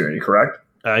of opportunity, correct?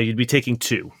 You'd be taking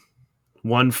 2.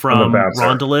 One from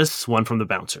Rondalus, one from the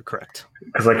bouncer, correct.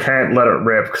 Because I can't let it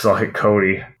rip because I'll hit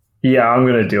Cody. Yeah, I'm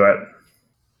going to do it.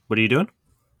 What are you doing?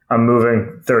 I'm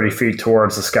moving 30 feet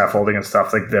towards the scaffolding and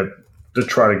stuff like that to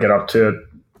try to get up to it.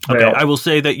 Okay, I will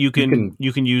say that you can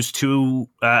use 2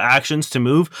 actions to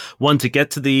move, one to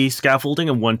get to the scaffolding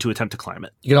and one to attempt to climb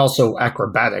it. You can also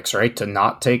acrobatics, right? To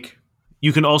not take.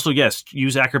 You can also, yes,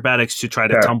 use acrobatics to try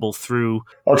to tumble through.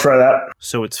 I'll try that.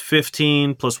 So it's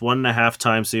 15 plus 1.5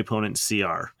 times the opponent's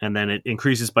CR, and then it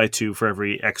increases by 2 for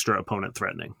every extra opponent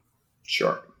threatening.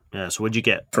 Sure. Yeah, so what'd you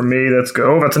get? For me, that's good.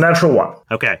 Oh, that's a natural 1.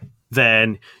 Okay.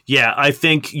 Then, yeah, I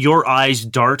think your eyes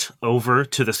dart over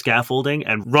to the scaffolding,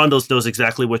 and Rondos knows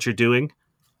exactly what you're doing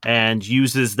and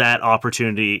uses that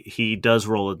opportunity. He does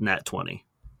roll a nat 20.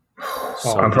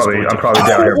 So I'm probably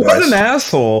down here, boys. What an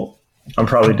asshole. I'm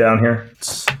probably down here.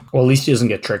 Well, at least he doesn't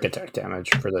get trick attack damage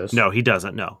for this. No, he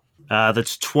doesn't, no.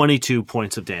 That's 22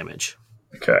 points of damage.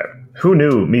 Okay. Who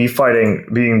knew me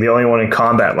being the only one in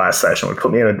combat last session would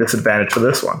put me at a disadvantage for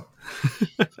this one?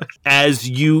 As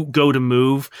you go to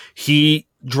move, he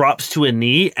drops to a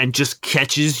knee and just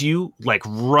catches you like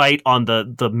right on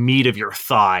the meat of your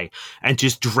thigh and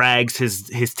just drags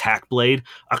his tack blade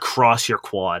across your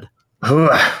quad.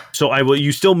 So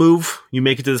you still move, you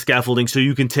make it to the scaffolding, so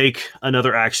you can take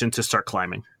another action to start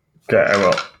climbing. Okay, I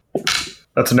will.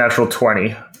 That's a natural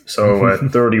 20, so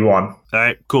 31. All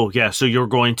right, cool. Yeah, so you're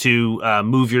going to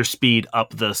move your speed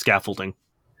up the scaffolding.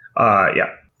 Yeah.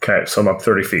 Okay, so I'm up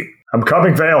 30 feet. I'm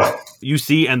coming, Vale. You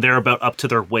see, and they're about up to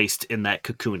their waist in that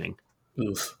cocooning.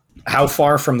 Oof. How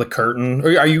far from the curtain?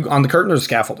 Are you on the curtain or the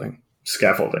scaffolding?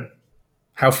 Scaffolding.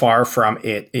 How far from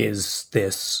it is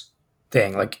this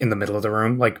thing? Like in the middle of the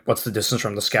room? Like what's the distance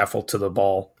from the scaffold to the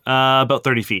ball? About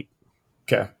 30 feet.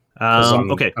 Okay.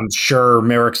 Okay. I'm sure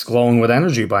Merrick's glowing with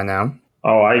energy by now.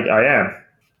 Oh, I am.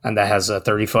 And that has a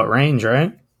 30-foot range,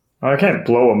 right? I can't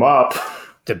blow him up.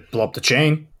 To blow up the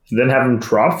chain. Then have him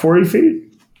drop 40 feet?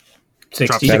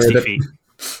 60 feet.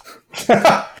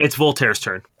 It's Voltaire's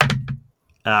turn.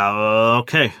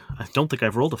 Okay. I don't think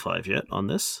I've rolled a 5 yet on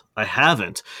this. I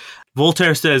haven't.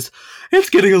 Voltaire says, it's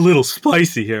getting a little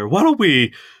spicy here. Why don't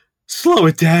we slow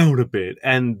it down a bit?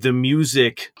 And the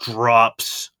music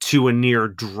drops to a near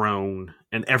drone,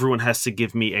 and everyone has to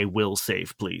give me a will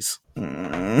save, please.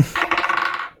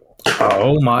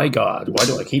 Oh my god. Why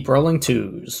do I keep rolling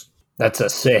 2s? That's a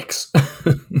 6.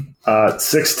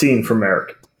 16 for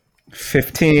Merrick.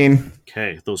 15.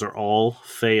 Okay, those are all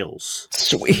fails.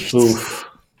 Sweet. Oof.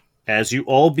 As you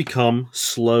all become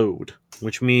slowed,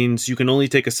 which means you can only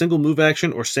take a single move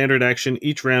action or standard action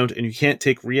each round, and you can't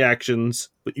take reactions,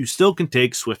 but you still can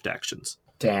take swift actions.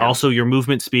 Damn. Also, your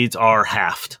movement speeds are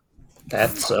halved.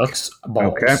 That sucks.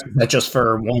 Balls. Okay. That's just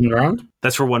for 1 round?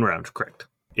 That's for 1 round, correct.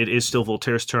 It is still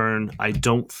Voltaire's turn. I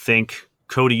don't think...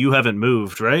 Cody, you haven't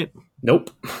moved, right?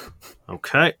 Nope.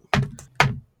 Okay.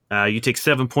 You take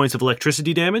 7 points of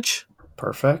electricity damage.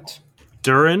 Perfect.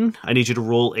 Durin, I need you to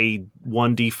roll a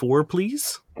 1d4,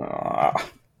 please.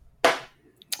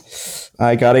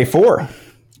 I got a 4.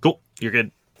 Cool, you're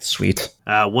good. Sweet.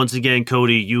 Once again,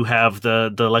 Cody, you have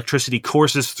the electricity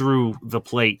courses through the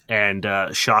plate and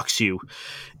shocks you.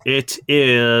 It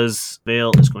is...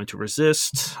 Vale is going to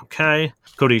resist. Okay.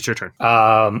 Cody, it's your turn.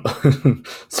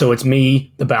 So it's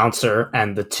me, the bouncer,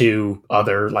 and the 2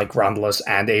 other, like, Rondalus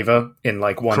and Ava in,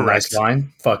 like, one Correct. nice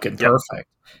line. Fucking perfect.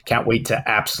 Can't wait to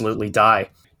absolutely die.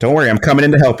 Don't worry, I'm coming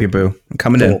in to help you, Boo. I'm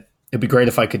coming in. It'd be great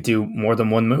if I could do more than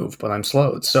 1 move, but I'm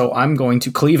slowed. So I'm going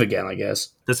to cleave again, I guess.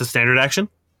 That's a standard action?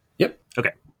 Yep.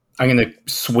 Okay. I'm going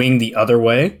to swing the other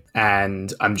way,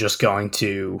 and I'm just going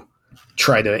to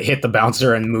try to hit the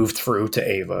bouncer and move through to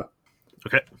Ava.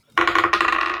 Okay.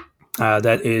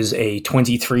 That is a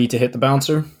 23 to hit the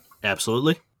bouncer.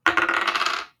 Absolutely.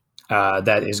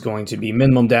 That is going to be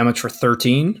minimum damage for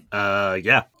 13.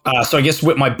 Yeah. So I guess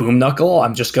with my boom knuckle,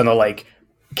 I'm just going to, like,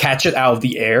 catch it out of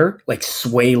the air, like,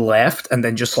 sway left, and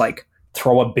then just, like,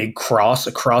 throw a big cross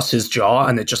across his jaw,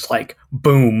 and it just, like,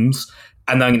 booms.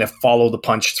 And then I'm going to follow the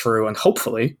punch through and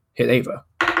hopefully hit Ava.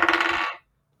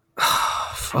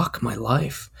 Fuck my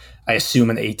life. I assume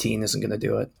an 18 isn't going to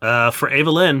do it. For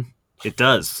Evelyn, it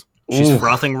does. She's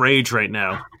frothing rage right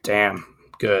now. Damn.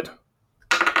 Good.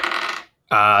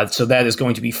 So that is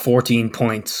going to be 14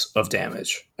 points of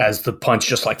damage as the punch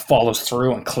just, like, follows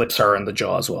through and clips her in the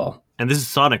jaw as well. And this is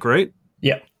Sonic, right?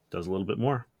 Yeah. Does a little bit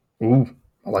more. Ooh,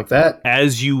 I like that.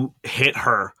 As you hit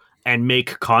her and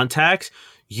make contact,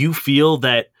 you feel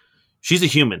that She's a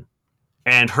human,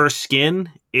 and her skin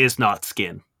is not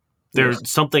skin. There's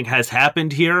something has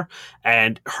happened here,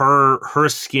 and her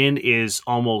skin is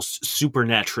almost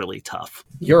supernaturally tough.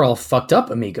 You're all fucked up,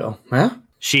 amigo, huh?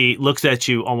 She looks at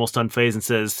you almost unfazed and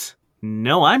says,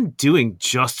 "No, I'm doing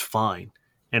just fine."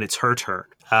 And it's her turn.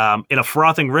 In a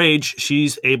frothing rage,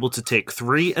 she's able to take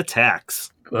 3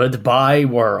 attacks. Goodbye,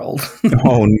 world.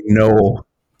 Oh, no.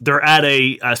 They're at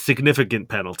a significant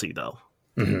penalty, though.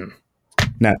 Mm-hmm.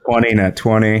 Nat 20, nat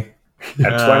 20.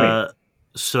 At 20.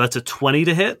 So that's a 20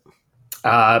 to hit.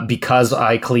 Because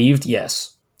I cleaved,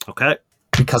 yes. Okay.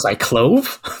 Because I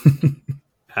clove?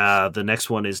 The next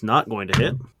one is not going to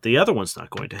hit. The other one's not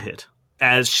going to hit.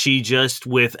 As she just,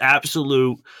 with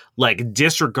absolute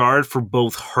disregard for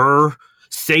both her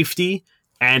safety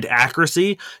and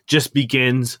accuracy, just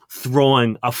begins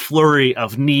throwing a flurry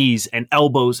of knees and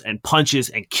elbows and punches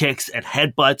and kicks and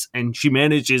headbutts, and she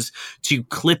manages to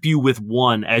clip you with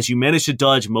one as you manage to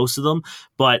dodge most of them,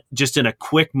 but just in a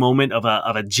quick moment of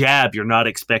a jab you're not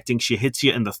expecting, she hits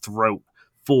you in the throat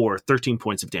for 13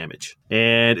 points of damage.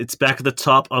 And it's back at the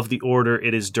top of the order.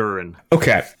 It is Durin.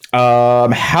 Okay.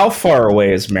 How far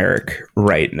away is Merrick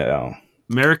right now?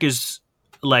 Merrick is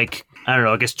I don't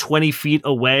know, I guess 20 feet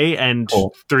away and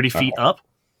 30 feet up.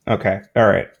 Okay. All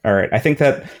right. I think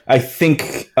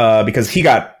because he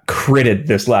got critted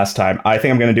this last time, I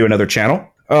think I'm going to do another channel.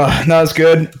 Not as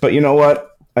good, but you know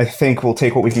what? I think we'll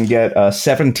take what we can get.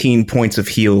 17 points of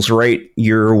heals right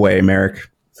your way, Merrick.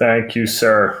 Thank you,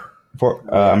 sir.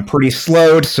 I'm pretty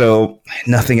slowed, so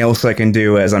nothing else I can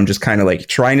do as I'm just kind of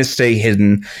trying to stay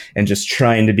hidden and just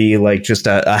trying to be just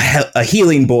a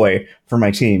healing boy for my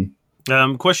team.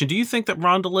 Question, do you think that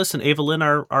Rondalus and Evelyn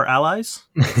are allies?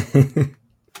 Who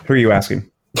are you asking?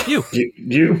 You.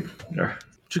 You?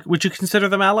 Would you consider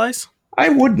them allies? I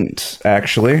wouldn't,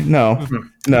 actually. No.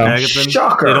 Mm-hmm. No. Okay,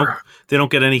 Shocker. They don't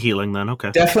get any healing then,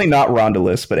 okay. Definitely not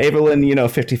Rondalus, but Evelyn,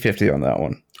 50-50 on that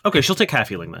one. Okay, she'll take half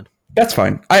healing then. That's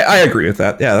fine. I agree with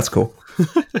that. Yeah, that's cool.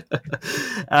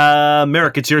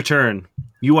 Merrick, it's your turn.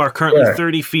 You are currently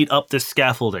 30 feet up this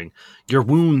scaffolding. Your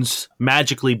wounds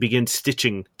magically begin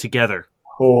stitching together.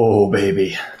 Oh,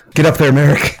 baby. Get up there,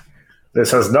 Merrick.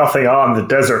 This has nothing on the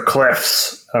desert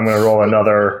cliffs. I'm going to roll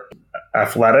another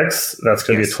athletics. That's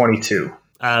going to be a 22.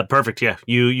 Perfect, yeah.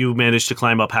 You managed to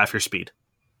climb up half your speed.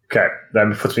 Okay,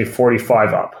 that puts me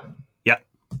 45 up. Yep.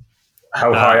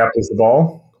 How high up is the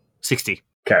ball? 60.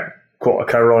 Okay, cool.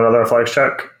 Can I roll another athletics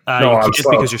check? No, I'm just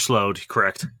slow. because you're slowed,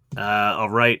 correct. All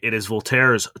right, it is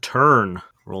Voltaire's turn.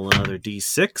 Roll another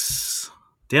d6.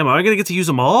 Damn, am I going to get to use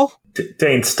them all?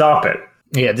 Dane, stop it.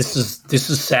 Yeah, this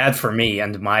is sad for me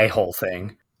and my whole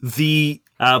thing. The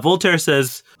Voltaire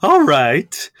says, "All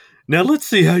right, now let's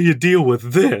see how you deal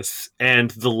with this."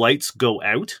 And the lights go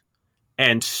out,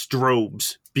 and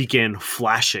strobes begin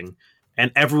flashing,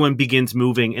 and everyone begins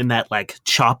moving in that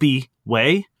choppy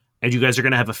way. And you guys are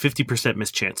going to have a 50%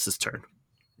 mischance this turn.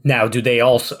 Now, do they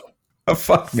also? Oh,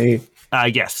 fuck me.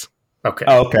 Yes. Okay.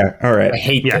 Oh, okay. All right. I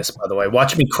hate this, by the way.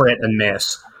 Watch me crit and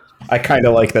miss. I kind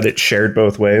of like that it's shared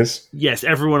both ways. Yes,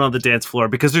 everyone on the dance floor.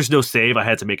 Because there's no save, I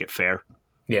had to make it fair.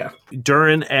 Yeah.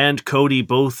 Durin and Cody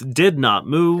both did not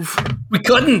move. We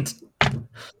couldn't!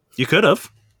 You could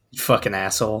have. You fucking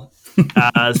asshole.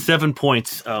 7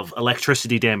 points of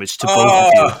electricity damage to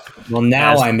both of you. Well,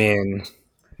 now I'm in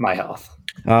my health.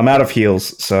 I'm out of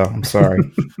heals, so I'm sorry.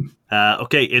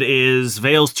 Okay, it is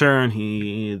Vale's turn.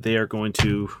 They are going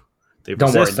to...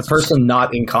 Don't worry, the person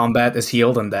not in combat is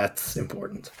healed, and that's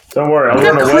important. Don't worry, I'll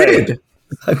run away.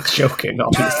 I'm joking,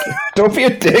 obviously. Don't be a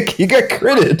dick. You got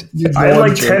critted. I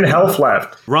have 10 health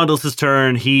left. Rondal's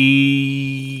turn.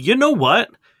 You know what?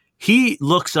 He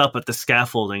looks up at the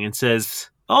scaffolding and says,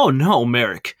 "Oh no,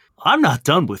 Merrick, I'm not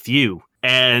done with you."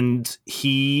 And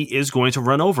he is going to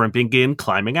run over and begin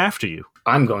climbing after you.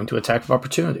 I'm going to attack of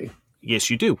opportunity. Yes,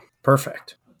 you do.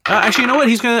 Perfect. Actually, you know what?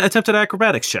 He's going to attempt an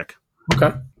acrobatics check.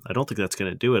 Okay. I don't think that's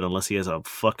going to do it unless he has a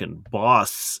fucking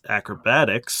boss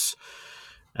acrobatics.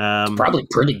 It's probably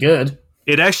pretty good.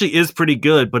 It actually is pretty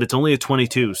good, but it's only a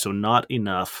 22, so not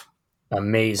enough.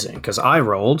 Amazing, because I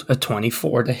rolled a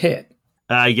 24 to hit.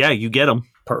 Yeah, you get him.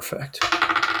 Perfect.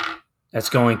 That's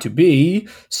going to be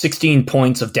 16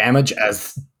 points of damage,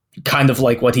 as kind of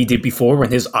like what he did before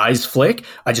when his eyes flick.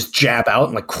 I just jab out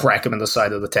and crack him in the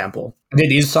side of the temple. And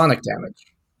it is sonic damage.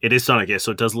 It is Sonic, yeah,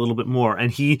 so it does a little bit more. And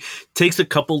he takes a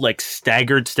couple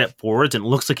staggered step forwards, and it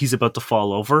looks like he's about to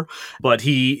fall over, but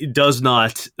he does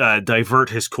not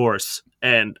divert his course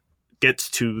and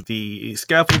gets to the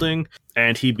scaffolding,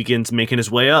 and he begins making his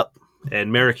way up.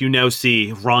 And Merrick, you now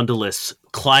see Rondalus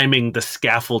climbing the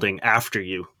scaffolding after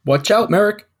you. Watch out,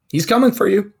 Merrick. He's coming for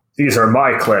you. These are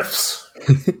my cliffs.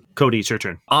 Cody, it's your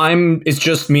turn. It's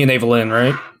just me and Evelyn,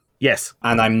 right? Yes.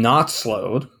 And I'm not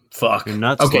slowed. Fuck. You're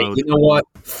not okay, slowed. you know what?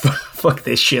 Fuck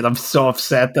this shit. I'm so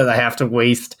upset that I have to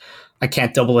waste. I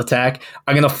can't double attack.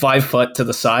 I'm going to 5 foot to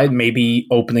the side, maybe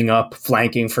opening up,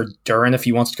 flanking for Durin if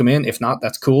he wants to come in. If not,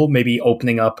 that's cool. Maybe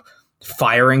opening up,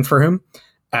 firing for him.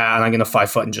 And I'm going to 5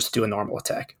 foot and just do a normal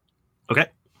attack. Okay.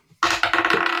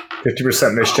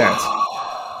 50% mischance.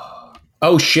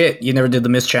 Oh shit, you never did the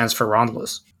mischance for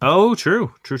Rondalus. Oh,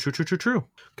 true. True.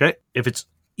 Okay. If it's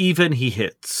even, he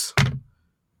hits.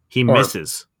 He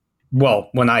misses. Well,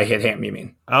 when I hit him, you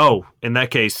mean? Oh, in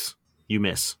that case, you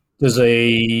miss. There's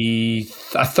a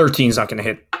 13 is not going to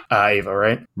hit Ava,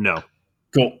 right? No.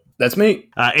 Cool. That's me.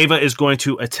 Ava is going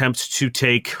to attempt to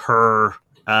take her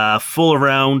full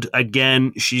around.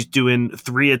 Again, she's doing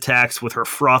 3 attacks with her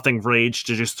frothing rage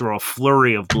to just throw a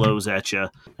flurry of blows at you.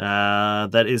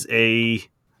 That is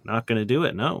not going to do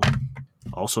it, no.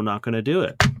 Also not going to do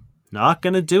it. Not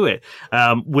going to do it.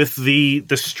 With the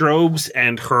strobes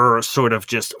and her sort of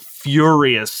just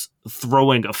furious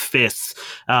throwing of fists,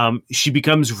 she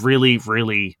becomes really,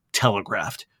 really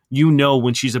telegraphed. You know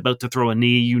when she's about to throw a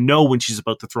knee, you know when she's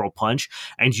about to throw a punch,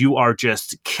 and you are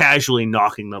just casually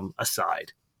knocking them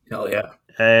aside. Hell yeah.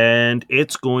 And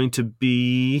it's going to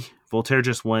be... Voltaire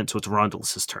just went, so it's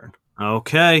Rondalus' turn.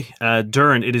 Okay,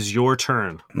 Durin, it is your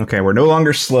turn. Okay, we're no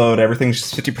longer slowed. Everything's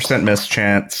just 50%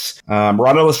 mischance.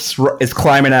 Rondalus is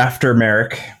climbing after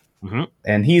Merrick,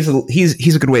 and he's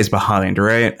a good ways behind,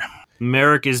 right?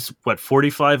 Merrick is,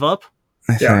 45 up?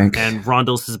 I think. And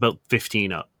Rondalus is about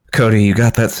 15 up. Cody, you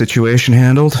got that situation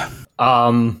handled?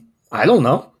 I don't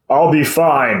know. I'll be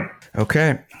fine.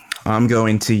 Okay. I'm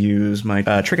going to use my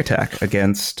trick attack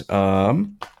against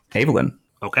Evelyn.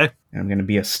 Okay. And I'm going to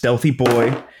be a stealthy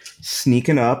boy,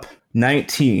 sneaking up.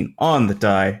 19 on the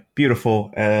die.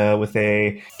 Beautiful. With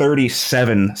a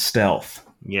 37 stealth.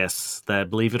 Yes,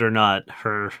 believe it or not,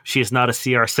 she is not a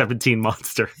CR-17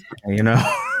 monster. You know?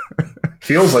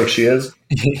 Feels like she is.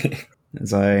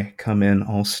 As I come in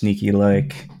all sneaky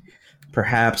like,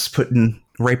 perhaps putting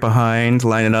right behind,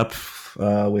 lining up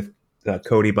with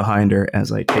Cody behind her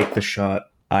as I take the shot.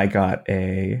 I got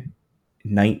a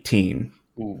 19.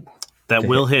 Ooh. That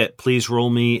will hit. Please roll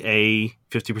me a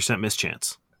 50%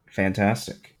 mischance.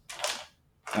 Fantastic.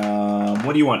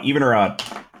 What do you want, even or odd?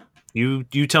 You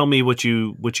tell me what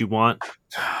you want.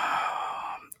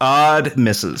 Odd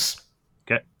misses.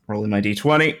 Okay. Rolling my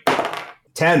d20.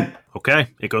 10. Okay,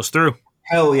 it goes through.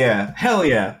 Hell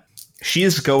yeah. She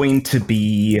is going to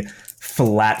be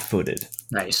flat-footed.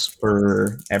 Nice.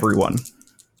 For everyone.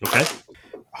 Okay.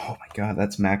 Oh my god,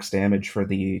 that's max damage for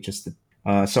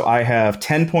so I have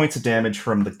 10 points of damage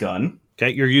from the gun.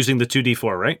 Okay, you're using the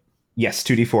 2d4, right? Yes,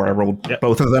 2d4. I rolled,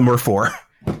 both of them were 4.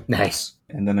 Nice.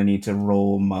 And then I need to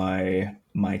roll my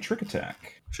trick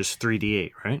attack. Just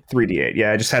 3d8, right? 3d8.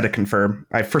 Yeah, I just had to confirm.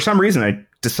 For some reason, I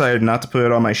decided not to put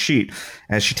it on my sheet,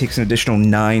 as she takes an additional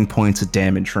 9 points of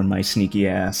damage from my sneaky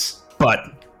ass.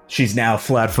 But she's now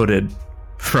flat-footed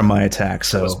from my attack,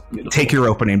 so take your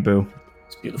opening, boo.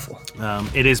 It's beautiful.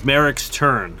 It is Merrick's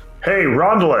turn. Hey,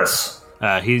 Rondalus.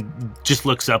 He just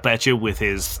looks up at you with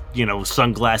his,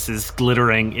 sunglasses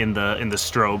glittering in the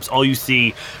strobes. All you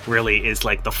see really is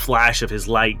like the flash of his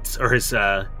lights or his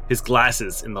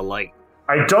glasses in the light.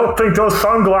 I don't think those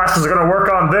sunglasses are going to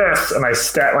work on this. And I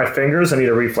stat my fingers. I need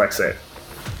a reflex save.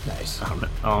 Nice.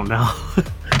 Oh no.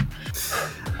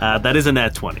 That is a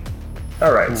nat 20.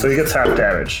 All right, so he gets half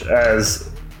damage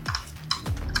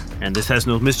And this has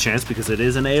no mischance because it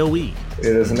is an AoE. It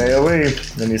is an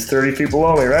AoE. And he's 30 feet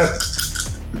below me, right?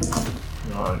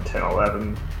 9, 10,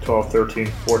 11, 12, 13,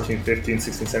 14, 15,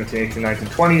 16, 17, 18, 19,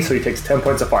 20. So he takes 10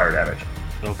 points of fire damage.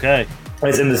 Okay.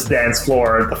 He's in this dance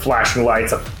floor. The flashing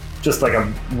lights, just like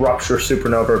a rupture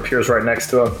supernova appears right next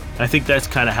to him. I think that's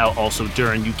kind of how also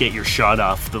Durin, you get your shot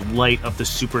off. The light of the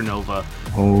supernova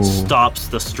stops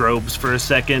the strobes for a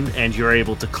second, and you're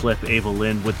able to clip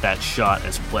Evelyn with that shot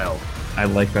as well. I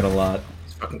like that a lot.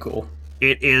 It's fucking cool.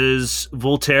 It is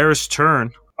Voltaire's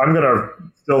turn. I'm going to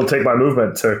still take my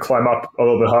movement to climb up a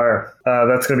little bit higher.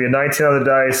 That's going to be a 19 on the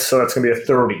dice, so that's going to be a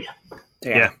 30.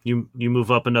 Damn. Yeah, you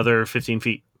move up another 15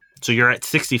 feet. So you're at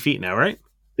 60 feet now, right?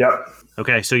 Yep.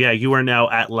 Okay, so yeah, you are now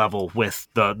at level with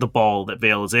the ball that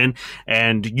Vale is in,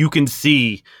 and you can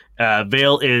see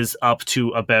Vale is up to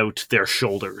about their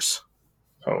shoulders.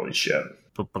 Holy shit.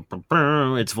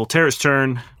 It's Voltaire's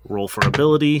turn. Roll for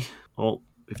ability. Oh,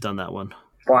 we've done that one.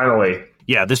 Finally.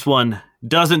 Yeah, this one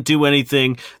doesn't do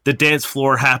anything. The dance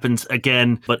floor happens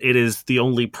again, but it is the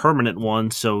only permanent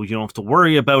one, so you don't have to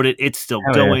worry about it. It's still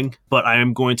going, yeah. But I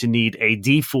am going to need a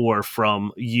D4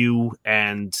 from you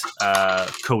and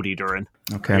Cody Durin.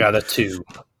 Okay. I got a 2.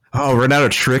 Oh, run out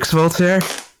of tricks, Voltaire?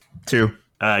 2.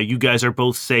 You guys are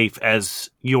both safe as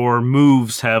your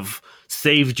moves have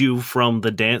saved you from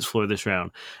the dance floor this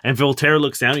round. And Voltaire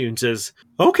looks down at you and says,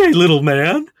 "Okay, little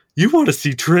man, you want to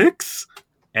see tricks?"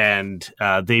 And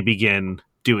they begin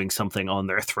doing something on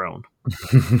their throne.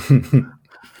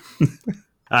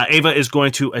 Ava is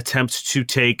going to attempt to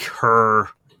take her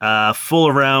full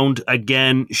around.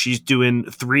 Again, she's doing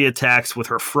 3 attacks with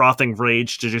her frothing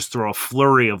rage to just throw a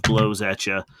flurry of blows at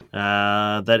you.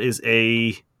 That is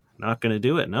not going to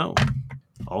do it, no.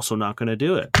 Also not going to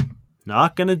do it.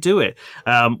 Not going to do it.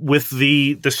 With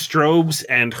the strobes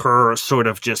and her sort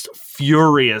of just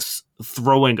furious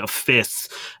throwing of fists,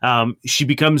 she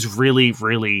becomes really,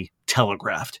 really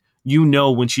telegraphed. You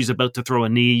know when she's about to throw a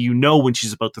knee, you know when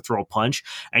she's about to throw a punch,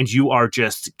 and you are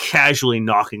just casually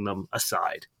knocking them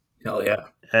aside. Hell yeah.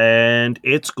 And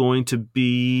it's going to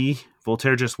be...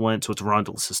 Voltaire just went, so it's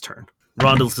Rondalus' turn.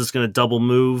 Rondalus is going to double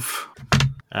move.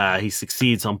 He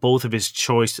succeeds on both of his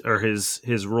choice or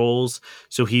his rolls,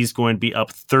 so he's going to be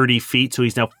up 30 feet, so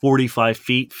he's now 45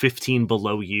 feet, 15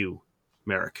 below you,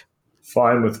 Merrick.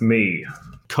 Fine with me.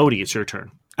 Cody, it's your turn.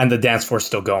 And the dance floor's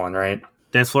still going, right?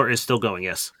 Dance floor is still going,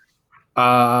 yes.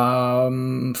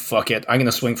 Fuck it. I'm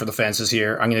gonna swing for the fences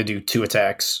here. I'm gonna do 2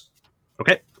 attacks.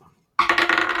 Okay.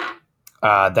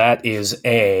 That is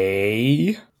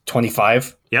a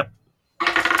 25. Yep.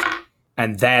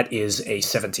 And that is a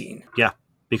 17. Yeah,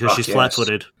 because she's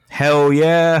flat-footed. Hell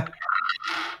yeah.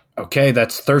 Okay,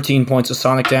 that's 13 points of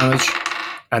sonic damage.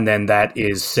 And then that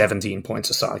is 17 points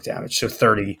of sonic damage. So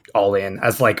 30 all in.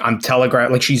 As like I'm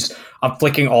I'm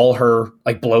flicking all her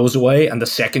like blows away, and the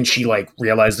second she like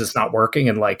realizes it's not working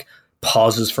and like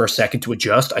pauses for a second to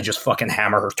adjust, I just fucking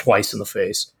hammer her twice in the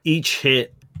face. Each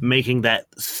hit making that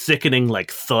sickening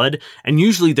like thud, and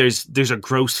usually there's a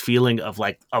gross feeling of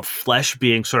like of flesh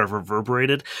being sort of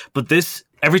reverberated, but this,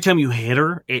 every time you hit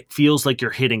her, it feels like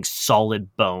you're hitting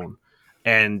solid bone.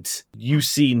 And you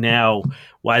see now,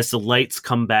 as the lights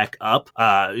come back up,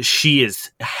 she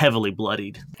is heavily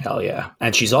bloodied. Hell yeah.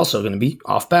 And she's also going to be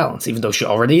off balance, even though she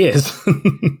already is.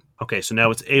 Okay, so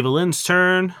now it's Evelyn's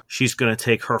turn. She's going to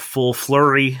take her full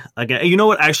flurry again. You know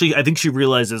what? Actually, I think she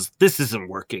realizes this isn't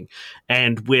working.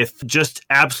 And with just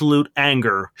absolute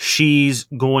anger, she's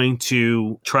going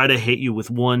to try to hit you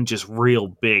with one just real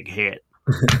big hit.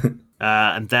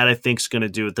 And that, I think, is going to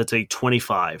do it. That's a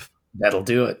 25. That'll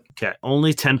do it. Okay,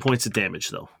 only 10 points of damage,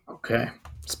 though. Okay,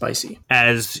 spicy.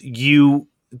 As you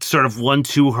sort of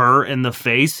 1-2 her in the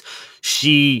face,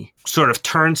 she sort of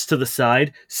turns to the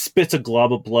side, spits a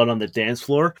glob of blood on the dance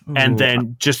floor, and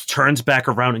then just turns back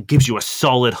around and gives you a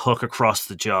solid hook across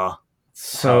the jaw.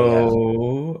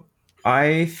 So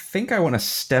I think I want to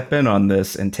step in on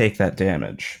this and take that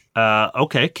damage.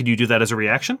 Okay, can you do that as a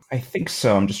reaction? I think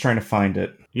so. I'm just trying to find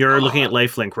it. You're looking at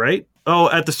lifelink, right?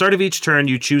 Oh, at the start of each turn,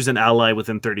 you choose an ally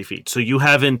within 30 feet. So you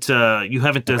haven't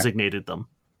designated them.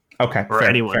 Okay. Or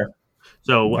anyone. Fair.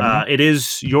 So it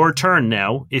is your turn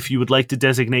now. If you would like to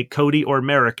designate Cody or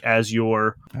Merrick as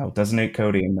your... Oh, designate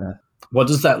Cody in that. What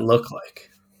does that look like?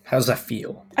 How does that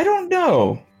feel? I don't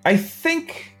know. I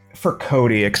think for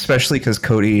Cody, especially because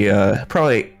Cody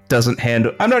probably doesn't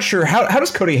handle... I'm not sure. How does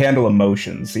Cody handle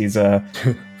emotions? He's...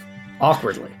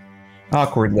 Awkwardly.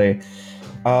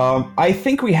 I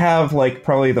think we have, like,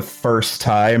 probably the first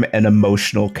time an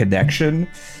emotional connection.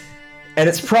 And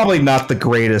it's probably not the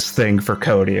greatest thing for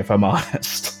Cody, if I'm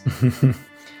honest.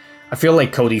 I feel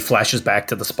like Cody flashes back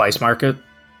to the spice market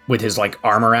with his, like,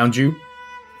 arm around you.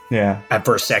 Yeah. And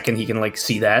for a second, he can, like,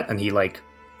 see that, and he, like,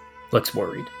 looks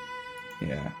worried.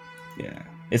 Yeah.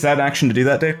 Is that an action to do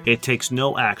that, Dave? It takes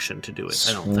no action to do it,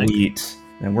 Sweet. I don't think. Sweet.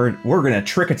 And we're going to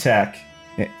trick attack.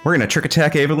 We're going to trick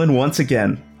attack Evelyn once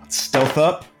again. Stealth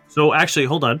up. So actually,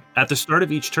 hold on. At the start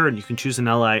of each turn, you can choose an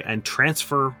ally and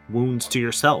transfer wounds to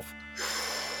yourself.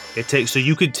 So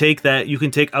you could take that. You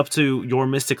can take up to your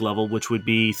mystic level, which would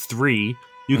be 3.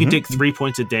 You can take 3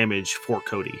 points of damage for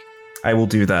Cody. I will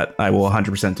do that. I will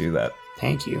 100% do that.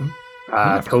 Thank you.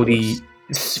 Cody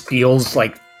feels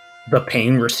like the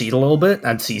pain recede a little bit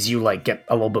and sees you like get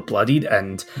a little bit bloodied,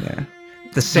 and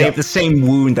the same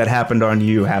wound that happened on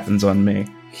you happens on me.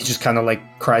 He just kind of like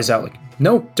cries out like,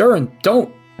 "No, Durin,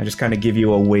 don't!" I just kind of give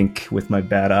you a wink with my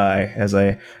bad eye as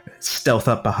I stealth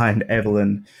up behind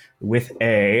Evelyn with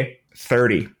a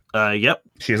 30. Yep.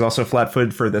 She is also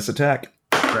flat-footed for this attack.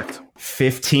 Correct.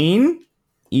 15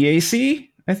 EAC,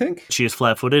 I think. She is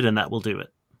flat-footed, and that will do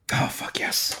it. Oh, fuck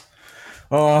yes.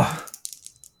 Oh,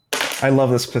 I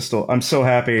love this pistol. I'm so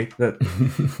happy that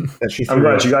she threw I'm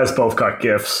glad it. you guys both got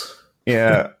gifts.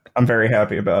 Yeah, I'm very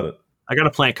happy about it. I got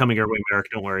a plant coming your way, Merrick.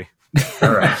 Don't worry.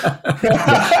 All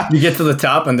right. You get to the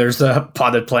top, and there's a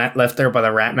potted plant left there by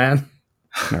the rat man.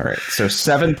 All right, so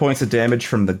 7 points of damage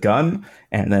from the gun,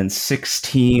 and then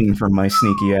 16 from my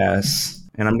sneaky ass.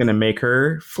 And I'm going to make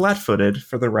her flat-footed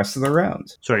for the rest of the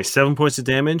round. Sorry, 7 points of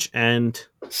damage and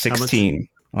 16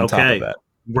 on top Okay. of that.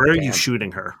 where are you Damn.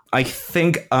 shooting her? I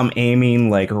think I'm aiming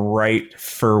like right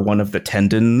for one of the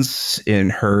tendons in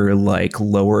her like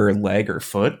lower leg or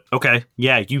foot. Okay,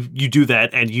 yeah, you do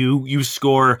that, and you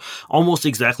score almost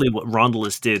exactly what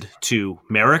Rondalis did to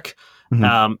Merrick.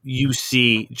 Mhm. You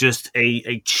see just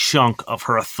a chunk of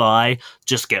her thigh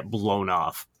just get blown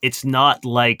off. It's not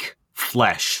like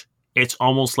flesh. It's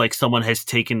almost like someone has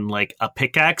taken like a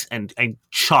pickaxe and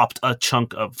chopped a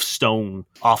chunk of stone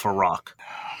off a rock.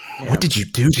 What did you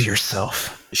do to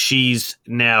yourself? She's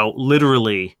now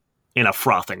literally in a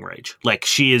frothing rage. Like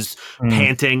she is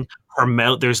panting. Her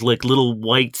mouth, there's like little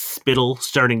white spittle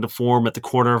starting to form at the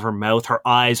corner of her mouth. Her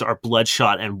eyes are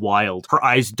bloodshot and wild. Her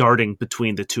eyes darting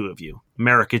between the two of you.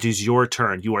 Merrick, it is your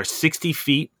turn. You are 60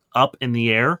 feet up in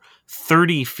the air,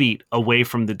 30 feet away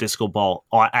from the disco ball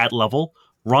at level.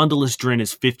 Rondalis Drin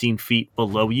is 15 feet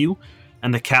below you,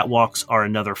 and the catwalks are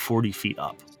another 40 feet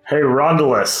up. Hey,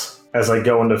 Rondalis, as I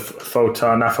go into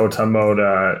graviton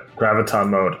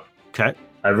mode, Okay.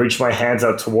 I reach my hands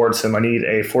out towards him. I need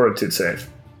a fortitude save.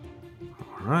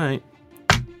 All right.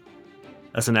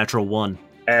 That's a natural 1.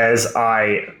 As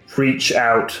I reach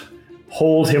out,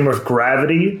 hold him with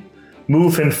gravity,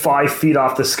 move him 5 feet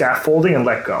off the scaffolding, and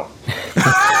let go.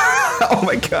 Oh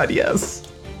my god, yes.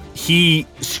 He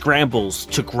scrambles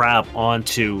to grab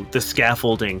onto the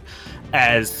scaffolding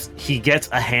as he gets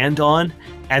a hand on,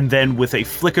 and then with a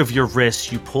flick of your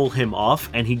wrist, you pull him off,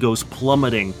 and he goes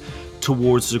plummeting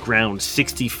towards the ground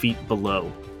 60 feet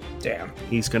below. Damn.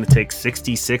 He's going to take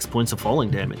 66 points of falling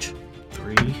damage.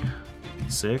 3,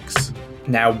 6.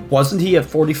 Now, wasn't he at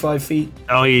 45 feet?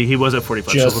 Oh, he was at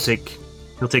 45, Just- so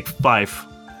he'll take 5.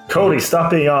 Cody,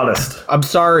 stop being honest. I'm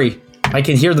sorry. I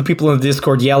can hear the people in the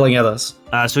Discord yelling at us.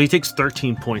 So he takes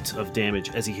 13 points of damage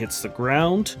as he hits the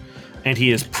ground, and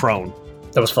he is prone.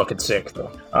 That was fucking sick,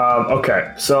 though.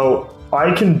 Okay, so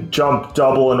I can jump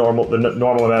double the normal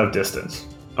amount of distance.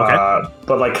 Okay.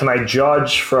 But like, can I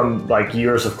judge from like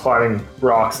years of climbing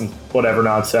rocks and whatever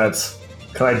nonsense?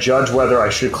 Can I judge whether I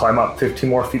should climb up 15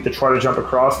 more feet to try to jump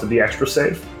across to be extra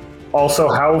safe? Also,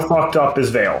 how fucked up is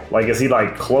Vale? Like, is he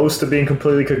like close to being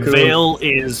completely cocooned? Vale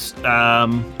is,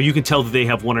 you can tell that they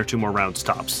have 1 or 2 more rounds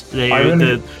tops. I'm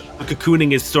The gonna-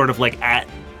 cocooning is sort of like at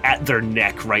their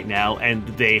neck right now, and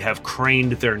they have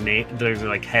craned their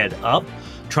like head up,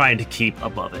 trying to keep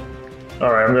above it.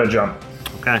 All right, I'm gonna jump.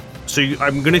 Okay, so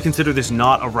I'm going to consider this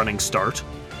not a running start.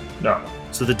 No.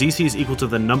 So the DC is equal to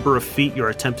the number of feet you're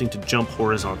attempting to jump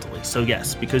horizontally. So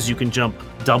yes, because you can jump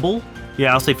double,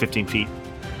 yeah, I'll say 15 feet.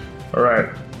 All right.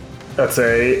 That's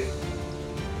a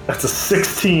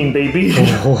 16, baby.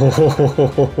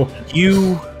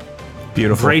 You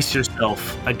Beautiful. brace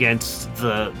yourself against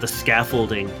the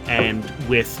scaffolding and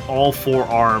with all 4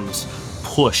 arms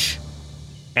push.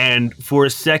 And for a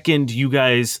second, you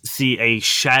guys see a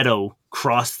shadow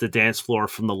cross the dance floor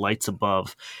from the lights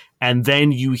above. And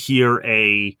then you hear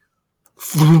a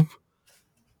floop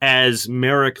as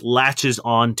Merrick latches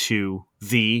onto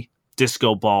the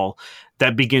disco ball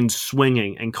that begins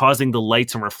swinging and causing the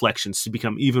lights and reflections to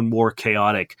become even more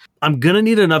chaotic. I'm going to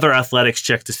need another athletics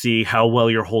check to see how well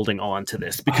you're holding on to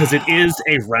this, because it is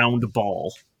a round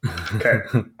ball. Okay.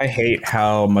 I hate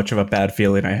how much of a bad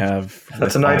feeling I have.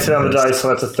 That's a with all 19 on the of this. dice, so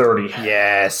that's a 30.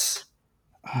 Yes.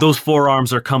 Those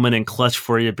forearms are coming in clutch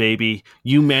for you, baby.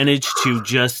 You manage to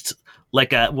just,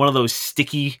 like one of those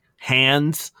sticky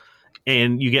hands,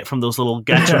 and you get from those little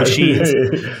gacha machines.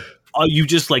 You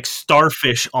just like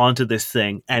starfish onto this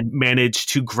thing and manage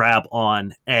to grab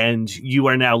on, and you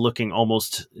are now looking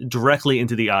almost directly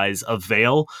into the eyes of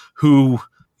Vale, who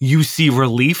you see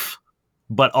relief,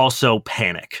 but also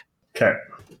panic. Okay.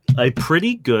 A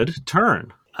pretty good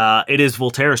turn. It is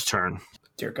Voltaire's turn.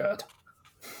 Dear God.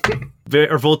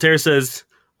 Voltaire says,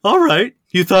 "All right,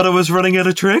 you thought I was running out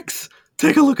of tricks?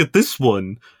 Take a look at this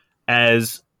one."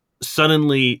 As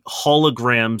suddenly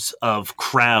holograms of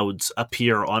crowds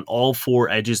appear on all 4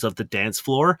 edges of the dance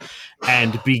floor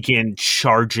and begin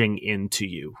charging into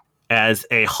you as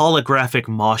a holographic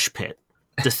mosh pit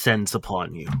descends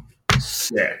upon you.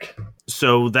 Sick.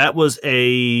 So that was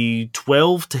a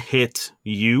 12 to hit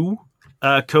you,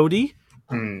 Cody,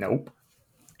 Nope.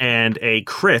 and a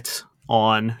crit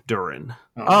on Durin.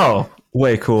 Oh,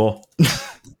 way cool.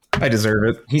 I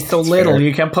deserve it. He's so It's little, fair.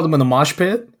 you can't put him in the mosh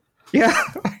pit? Yeah.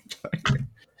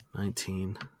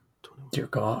 19, 21, Dear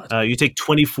God. You take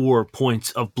 24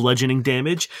 points of bludgeoning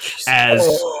damage as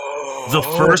the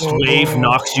first wave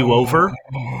knocks you over.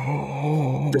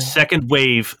 The second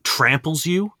wave tramples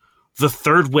you. The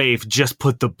third wave just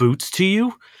put the boots to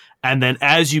you. And then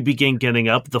as you begin getting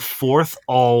up, the fourth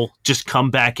all just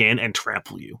come back in and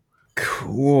trample you.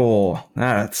 Cool.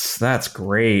 That's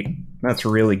great. That's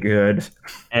really good.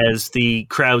 As the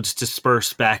crowds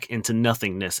disperse back into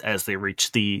nothingness as they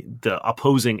reach the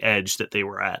opposing edge that they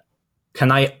were at. Can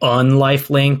I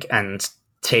unlifelink and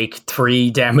take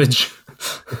 3 damage?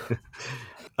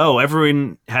 Oh,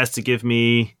 everyone has to give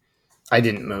me... I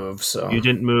didn't move, so... You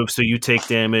didn't move, so you take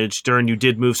damage. Durin, you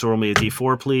did move, so roll me a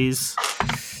d4, please.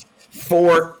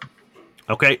 4.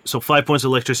 Okay, so 5 points of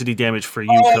electricity damage for you,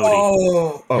 Cody.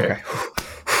 Oh, okay.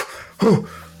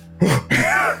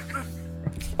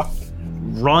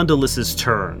 Rondalus's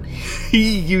turn.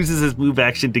 He uses his move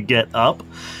action to get up,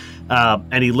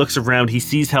 and he looks around. He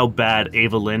sees how bad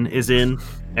Evelyn is in,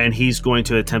 and he's going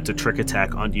to attempt a trick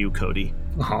attack on you, Cody.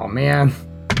 Oh, man.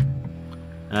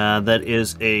 That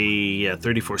is a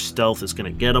 34 stealth is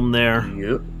going to get him there.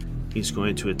 Yep. He's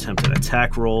going to attempt an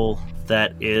attack roll.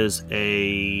 That is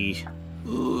a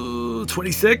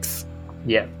 26.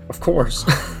 Yeah, of course.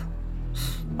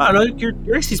 I don't know,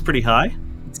 your AC's pretty high.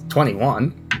 It's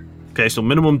 21. Okay, so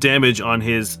minimum damage on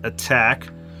his attack,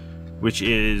 which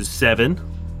is 7.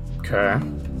 Okay.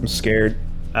 I'm scared.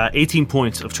 18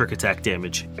 points of trick attack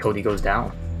damage. Cody goes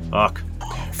down. Fuck.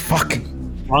 Fuck.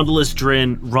 Rondalus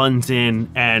Drin runs in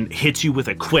and hits you with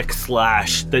a quick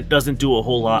slash that doesn't do a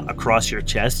whole lot across your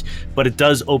chest, but it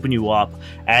does open you up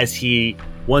as he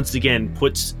once again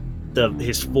puts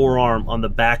his forearm on the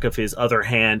back of his other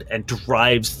hand and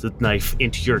drives the knife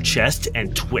into your chest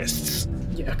and twists.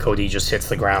 Yeah, Cody just hits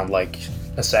the ground like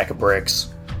a sack of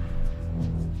bricks.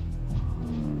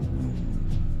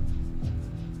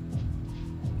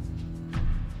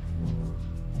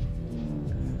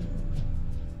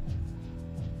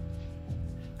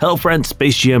 Hello friends,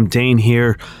 Space GM Dane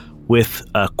here with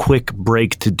a quick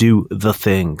break to do the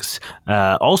things.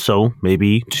 Also,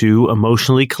 maybe to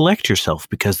emotionally collect yourself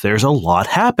because there's a lot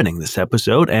happening this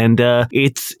episode and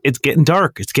it's getting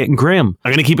dark, it's getting grim.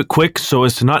 I'm going to keep it quick so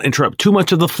as to not interrupt too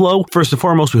much of the flow. First and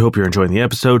foremost, we hope you're enjoying the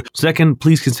episode. Second,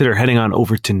 please consider heading on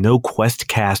over to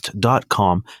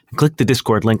noquestcast.com and click the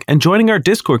Discord link and joining our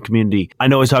Discord community. I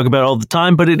know I talk about it all the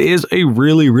time, but it is a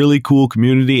really, really cool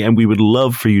community and we would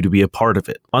love for you to be a part of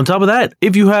it. On top of that,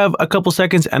 if you have a couple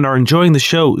seconds and are enjoying the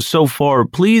show so far,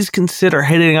 please consider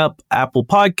hitting up Apple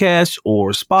Podcasts or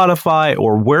Spotify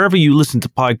or wherever you listen to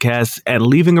podcasts and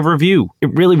leaving a review.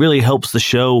 It really, really helps the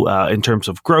show in terms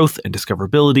of growth and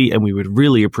discoverability, and we would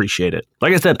really appreciate it.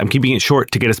 Like I said, I'm keeping it short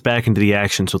to get us back into the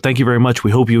action, so thank you very much. We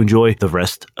hope you enjoy the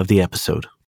rest of the episode.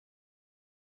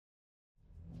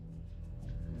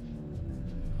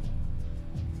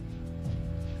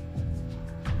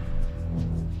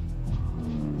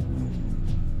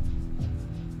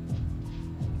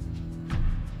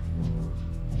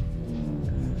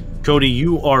 Cody,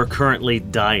 you are currently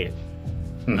dying.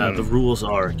 The rules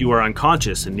are you are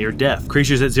unconscious and near death.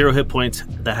 Creatures at 0 hit points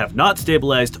that have not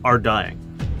stabilized are dying.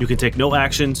 You can take no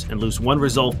actions and lose 1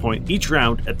 resolve point each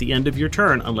round at the end of your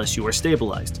turn unless you are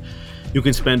stabilized. You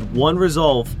can spend 1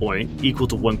 resolve point equal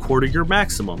to 1/4 your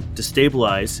maximum to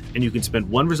stabilize, and you can spend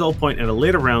 1 resolve point in a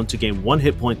later round to gain 1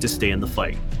 hit point to stay in the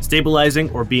fight.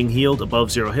 Stabilizing or being healed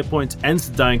above 0 hit points ends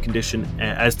the dying condition,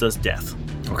 as does death.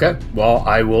 Okay, well,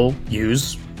 I will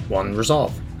use 1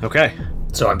 resolve. Okay.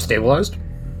 So I'm stabilized?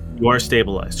 You are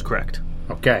stabilized, correct.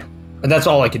 Okay. And that's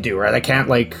all I could do, right? I can't,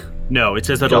 No, it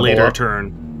says at a double later up.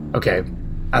 turn. Okay.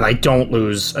 And I don't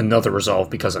lose another resolve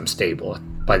because I'm stable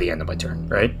by the end of my turn,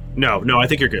 right? No, I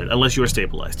think you're good, unless you are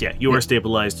stabilized. Yeah, you are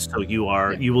stabilized, so you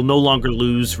will no longer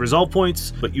lose resolve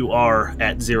points, but you are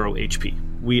at 0 HP.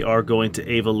 We are going to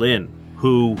Evelyn,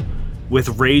 who, with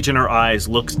rage in her eyes,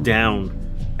 looks down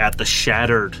at the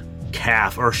shattered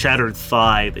calf or shattered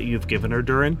thigh that you've given her,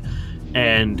 Durin,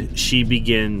 and she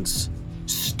begins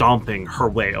stomping her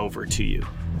way over to you.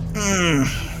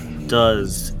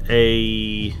 Does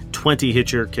a 20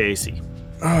 hit your KC?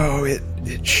 Oh, it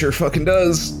sure fucking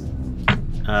does.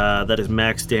 That is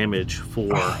max damage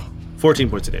for 14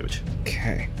 points of damage.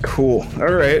 Okay, cool.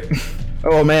 All right.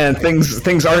 Oh man,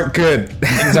 things aren't good.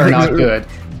 Things are not good.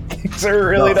 Things are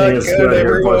really Nothing not is good, here,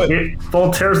 everyone. but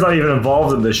Voltaire's not even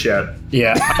involved in this yet.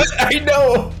 Yeah. I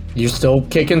know. You still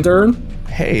kicking, Dern?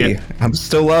 Hey, Yeah. I'm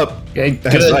still up. Okay,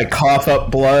 As good. I cough up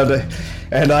blood,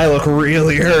 and I look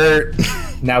really hurt.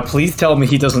 Now please tell me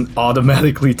he doesn't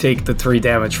automatically take the 3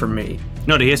 damage from me.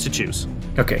 No, he has to choose.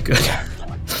 Okay, good.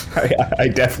 I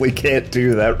definitely can't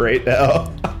do that right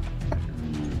now.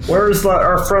 Where's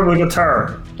our friendly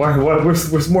guitar?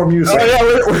 Where's more music? Oh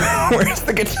yeah, where's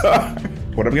the guitar?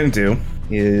 What I'm gonna do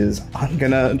is I'm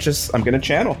gonna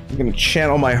channel. I'm gonna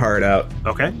channel my heart out.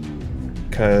 Okay.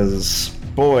 Cause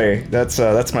boy, that's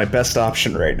my best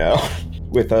option right now.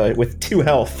 With 2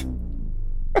 health.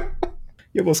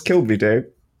 You almost killed me, Dave.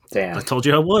 Damn. I told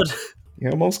you I would. You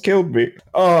almost killed me.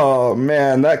 Oh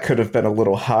man, that could have been a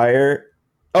little higher.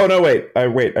 Oh no, wait. I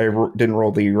didn't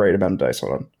roll the right amount of dice.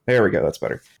 Hold on. There we go. That's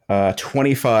better.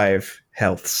 25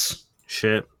 healths.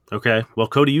 Shit. Okay. Well,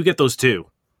 Cody, you get those too.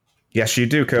 Yes, you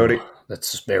do, Cody.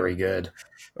 That's very good.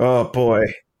 Oh boy.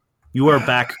 You are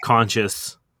back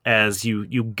conscious as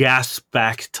you gasp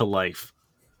back to life.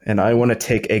 And I want to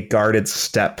take a guarded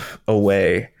step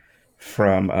away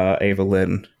from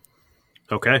Evelyn.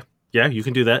 Okay. Yeah, you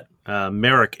can do that.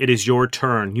 Merrick, it is your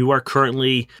turn. You are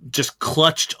currently just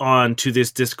clutched onto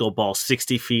this disco ball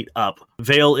 60 feet up.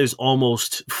 Vale is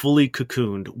almost fully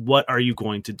cocooned. What are you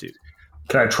going to do?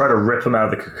 Can I try to rip him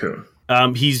out of the cocoon?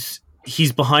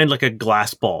 He's behind like a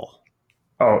glass ball.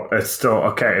 Oh, it's still...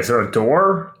 Okay, is there a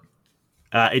door?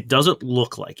 It doesn't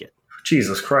look like it.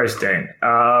 Jesus Christ, Dane.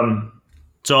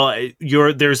 So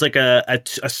there's like a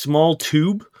small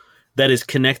tube that is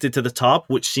connected to the top,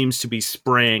 which seems to be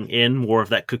spraying in more of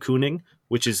that cocooning,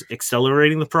 which is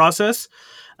accelerating the process.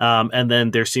 And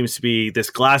then there seems to be this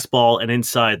glass ball, and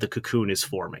inside the cocoon is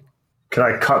forming. Can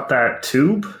I cut that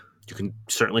tube? You can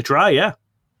certainly try, yeah.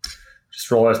 Just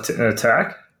roll an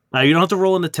attack? You don't have to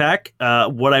roll an attack.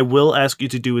 What I will ask you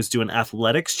to do is do an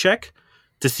athletics check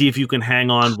to see if you can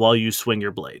hang on while you swing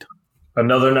your blade.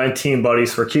 Another 19,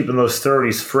 buddies, for keeping those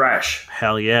 30s fresh.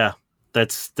 Hell yeah.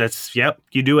 That's yep,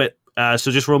 you do it.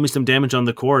 So just roll me some damage on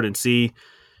the cord and see.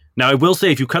 Now, I will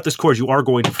say, if you cut this cord, you are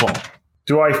going to fall.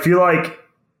 Do I feel like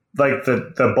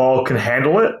the ball can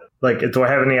handle it? Like, do I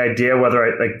have any idea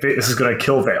whether this is going to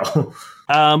kill Vale?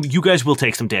 You guys will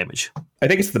take some damage. I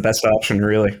think it's the best option,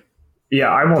 really. Yeah,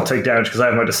 I won't take damage because I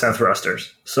have my descent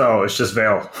thrusters. So it's just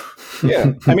Vale.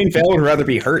 Yeah, I mean, Vale would rather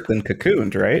be hurt than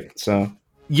cocooned, right? So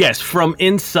yes, from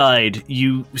inside,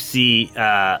 you see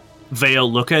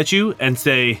Vale look at you and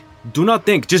say, "Do not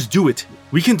think, just do it.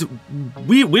 We can do.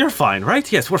 We're fine, right?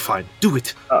 Yes, we're fine. Do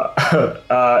it."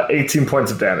 18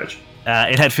 points of damage.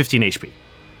 It had 15 HP.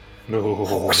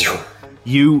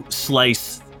 You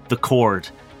slice the cord,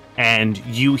 and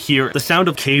you hear the sound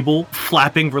of cable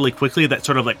flapping really quickly. That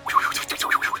sort of like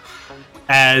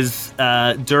as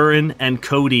Durin and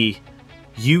Cody,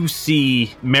 you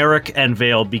see Merrick and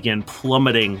Vale begin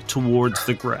plummeting towards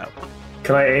the ground.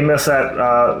 Can I aim this at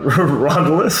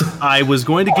Rondalus? I was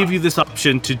going to give you this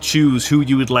option to choose who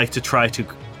you would like to try to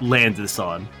land this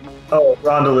on. Oh,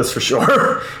 Rondalus for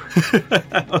sure.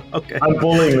 Okay. I'm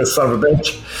bullying this son of a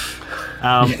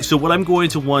bitch. So what I'm going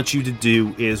to want you to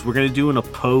do is we're going to do an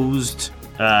opposed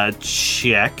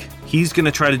check. He's going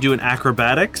to try to do an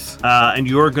acrobatics, and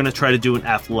you're going to try to do an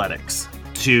athletics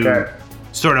to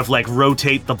sort of like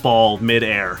rotate the ball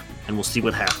midair, and we'll see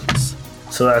what happens.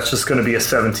 So that's just going to be a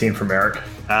 17 from Eric.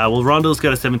 Well, Rondo's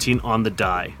got a 17 on the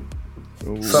die.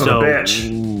 Son of a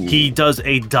bitch. He does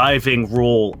a diving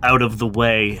roll out of the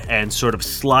way and sort of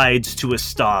slides to a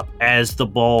stop as the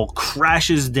ball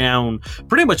crashes down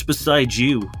pretty much beside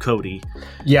you, Cody.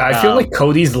 Yeah, I feel like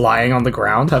Cody's lying on the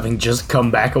ground, having just come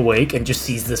back awake, and just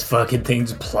sees this fucking thing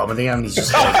just plummeting, and he's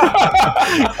just like...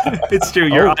 It's true,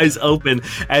 your eyes open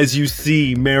as you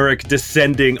see Merrick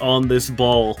descending on this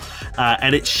ball,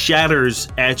 and it shatters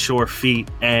at your feet,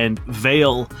 and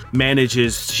Vale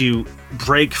manages to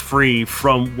break free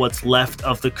from what's left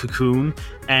of the cocoon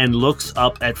and looks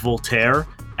up at Voltaire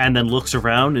and then looks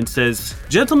around and says,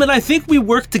 "Gentlemen, I think we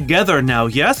work together now,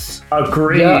 yes?"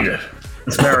 Agreed. Yeah.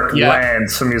 As Merrick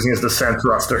lands from using his descent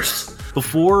thrusters.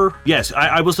 Yes,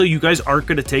 I will say you guys aren't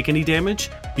going to take any damage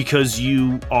because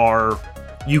you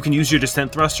can use your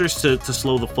descent thrusters to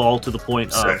slow the fall to the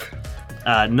point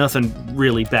of nothing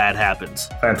really bad happens.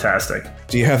 Fantastic.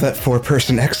 Do you have that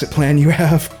 4-person exit plan you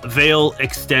have? Vale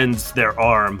extends their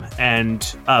arm,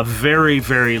 and a very,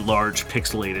 very large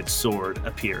pixelated sword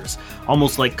appears,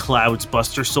 almost like Cloud's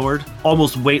Buster Sword,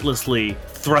 almost weightlessly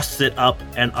thrusts it up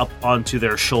and up onto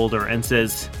their shoulder and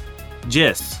says,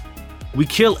 "Yes, we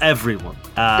kill everyone."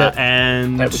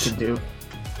 And that we can do.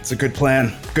 It's a good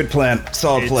plan. Good plan.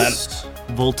 Solid plan.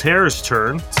 Voltaire's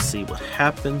turn. Let's see what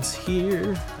happens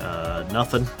here.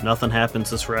 Nothing happens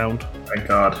this round. Thank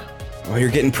God. Well,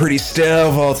 you're getting pretty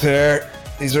stale, Voltaire.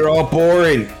 These are all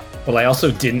boring. Well, I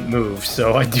also didn't move,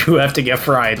 so I do have to get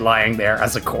fried lying there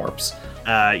as a corpse.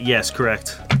 Yes,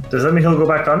 correct. Does that mean he'll go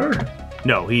back under?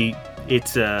 No, he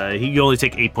only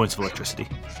take 8 points of electricity.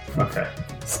 Okay.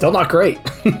 Still not great.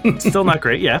 Still not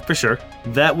great, yeah, for sure.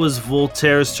 That was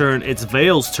Voltaire's turn. It's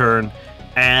Vale's turn,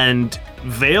 and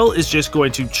Vale is just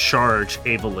going to charge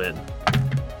Evelyn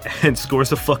and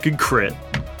scores a fucking crit.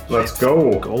 Let's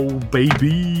go. Go,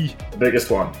 baby.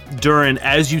 Biggest one. Durin,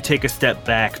 as you take a step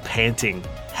back, panting,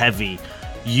 heavy,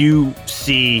 you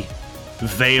see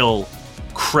Vale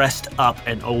crest up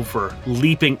and over,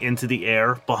 leaping into the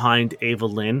air behind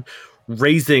Evelyn,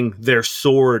 raising their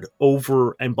sword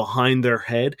over and behind their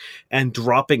head and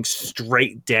dropping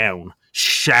straight down,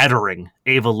 shattering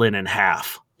Evelyn in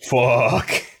half.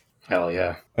 Fuck. Hell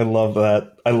yeah. I love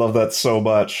that. I love that so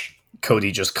much.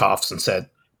 Cody just coughs and said,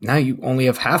 now you only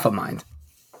have half a mind.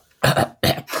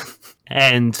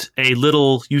 And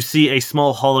you see a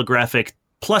small holographic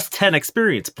plus 10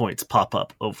 experience points pop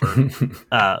up over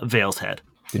Vale's head.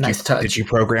 Nice touch. Did you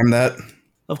program that?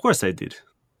 Of course I did.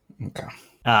 Okay.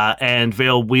 And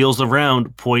Vale wheels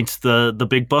around, points the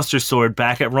big buster sword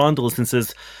back at Rondalus and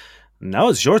says, now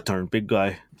it's your turn, big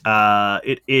guy.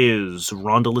 It is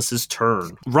Rondalus's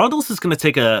turn. Rondalus is going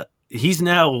to take he's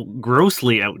now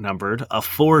grossly outnumbered, a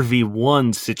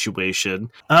 4v1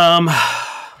 situation.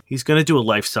 He's going to do a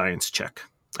life science check.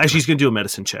 Actually, he's going to do a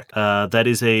medicine check. That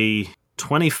is a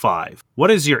 25. What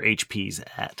is your HPs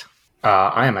at?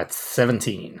 I am at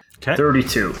 17. Okay.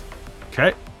 32.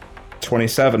 Okay.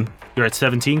 27. You're at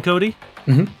 17, Cody?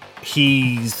 Mm-hmm.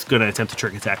 He's going to attempt a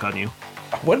trick attack on you.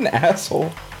 What an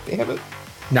asshole. Damn it.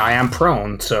 Now, I am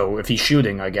prone, so if he's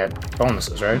shooting, I get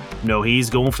bonuses, right? No, he's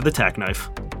going for the tack knife.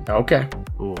 Okay.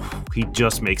 Ooh, he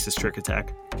just makes his trick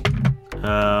attack.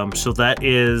 So that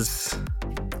is...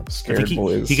 Scared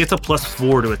boys. He gets a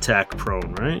 +4 to attack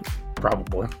prone, right?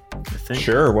 Probably. I think.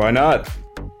 Sure, why not?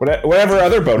 Whatever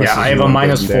other bonuses. Yeah, I have you a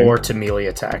want, -4 to melee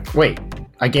attack. Wait,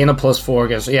 I gain a +4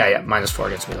 against... Yeah, -4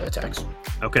 against melee attacks.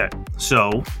 Okay,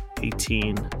 so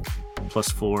 18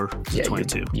 +4 is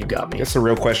 22. You got me. I guess the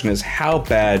real question is, how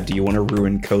bad do you want to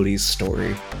ruin Cody's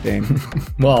story, Dane?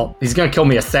 Well, he's going to kill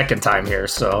me a second time here,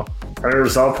 so... How many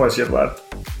resolve points you have left?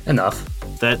 Enough.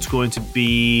 That's going to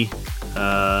be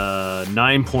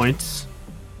 9 points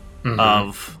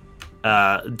of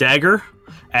dagger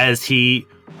as he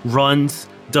runs,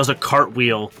 does a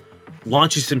cartwheel,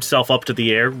 launches himself up to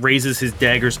the air, raises his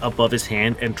daggers above his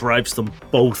hand, and drives them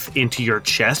both into your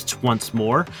chest once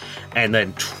more, and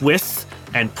then twists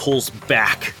and pulls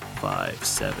back. 5,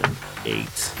 7,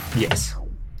 8. Yes.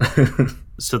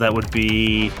 So that would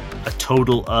be a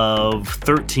total of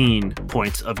 13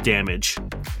 points of damage.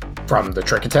 From the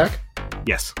trick attack?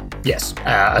 Yes. Yes,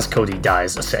 as Cody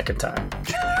dies a second time.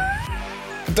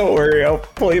 Don't worry, I'll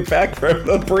pull you back from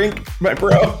the brink, my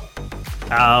bro.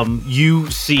 You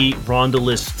see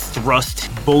Rondalus thrust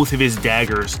both of his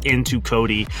daggers into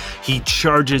Cody. He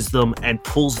charges them and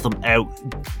pulls them out,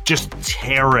 just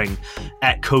tearing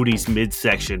at Cody's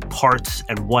midsection. Parts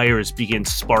and wires begin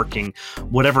sparking.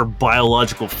 Whatever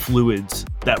biological fluids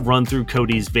that run through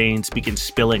Cody's veins begin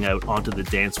spilling out onto the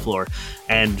dance floor.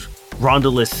 And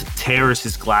Rondalus tears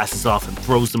his glasses off and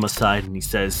throws them aside, and he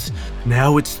says,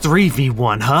 now it's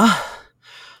 3v1, huh?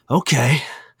 Okay,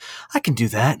 I can do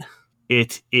that.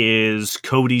 It is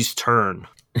Cody's turn.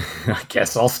 I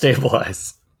guess I'll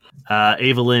stabilize.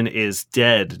 Evelyn is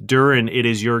dead. Durin, it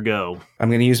is your go. I'm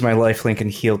going to use my lifelink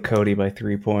and heal Cody by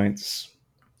 3 points.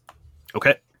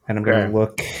 Okay. And I'm going to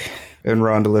look at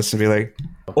Rondalus and be like,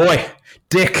 oi,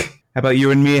 Dick, how about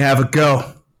you and me have a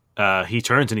go? He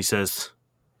turns and he says,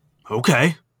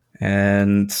 okay.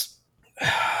 And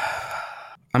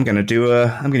I'm going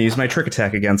to use my trick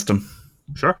attack against him.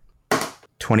 Sure.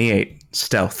 28,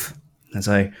 stealth. As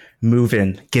I move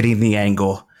in, getting the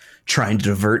angle, trying to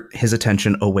divert his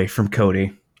attention away from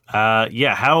Cody.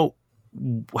 Yeah, how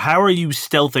are you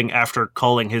stealthing after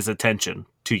calling his attention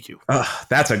to you?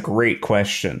 That's a great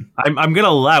question. I'm going to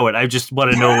allow it. I just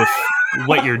want to know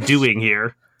what you're doing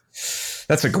here.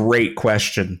 That's a great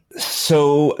question.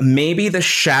 So maybe the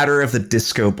shatter of the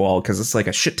disco ball, because it's like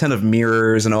a shit ton of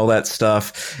mirrors and all that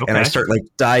stuff. Okay. And I start like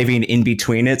diving in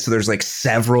between it. So there's like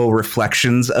several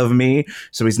reflections of me.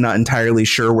 So he's not entirely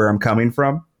sure where I'm coming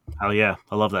from. Oh yeah,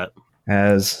 I love that.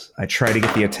 As I try to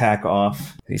get the attack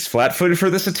off. He's flat-footed for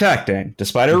this attack, Dane.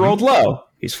 Despite I rolled low,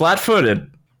 he's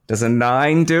flat-footed. Does a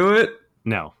 9 do it?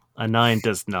 No, a 9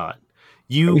 does not.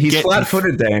 He's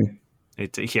flat-footed, Dane.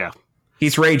 Yeah.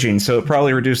 He's raging, so it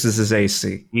probably reduces his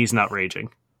AC. He's not raging.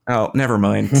 Oh, never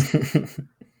mind.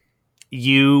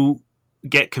 You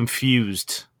get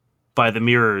confused by the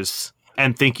mirrors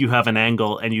and think you have an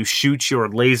angle, and you shoot your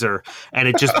laser, and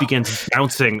it just begins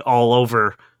bouncing all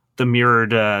over the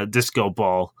mirrored disco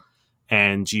ball,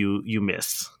 and you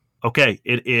miss. Okay,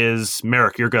 it is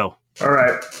Merrick, your go. All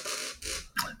right.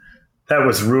 That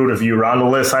was rude of you,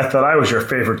 Rondalus. I thought I was your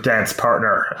favorite dance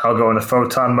partner. I'll go into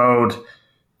photon mode.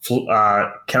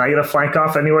 Can I get a flank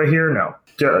off anywhere here? No.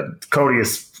 Cody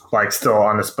is like still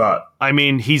on his butt. I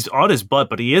mean, he's on his butt,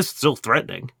 but he is still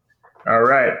threatening. All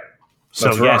right.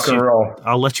 Let's rock and roll.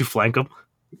 I'll let you flank him.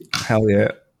 Hell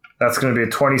yeah. That's going to be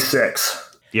a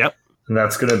 26. Yep. And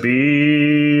that's going to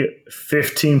be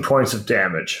 15 points of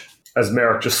damage as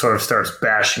Merrick just sort of starts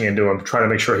bashing into him, trying to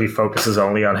make sure he focuses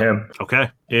only on him. Okay.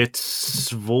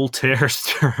 It's Voltaire's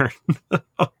turn.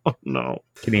 Oh, no.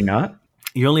 Can he not?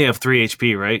 You only have 3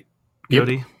 HP, right, Yep.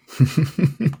 Cody?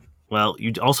 Well,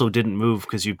 you also didn't move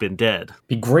because you've been dead.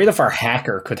 Be great if our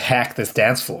hacker could hack this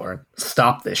dance floor and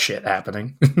stop this shit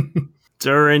happening.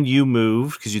 Durin, you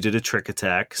moved because you did a trick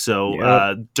attack.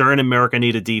 So Durin and Merrick, I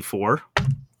need a D4.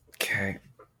 Okay.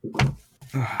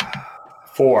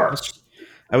 4.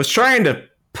 I was trying to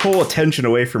pull attention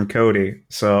away from Cody,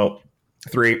 so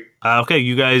 3. Okay,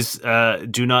 you guys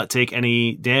do not take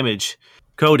any damage.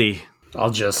 Cody, I'll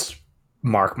just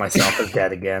mark myself as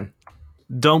dead again.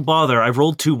 don't bother. I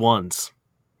rolled 2 1s.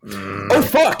 Oh,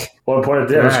 fuck! 1 point of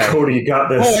damage. Right. Cody, you got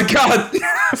this. Oh, my God!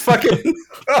 Fucking...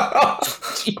 Oh,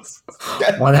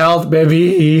 jeez. 1 health,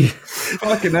 baby.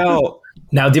 Fucking hell.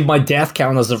 Now, did my death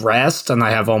count as a rest and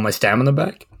I have all my stamina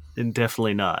back? And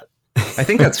definitely not. I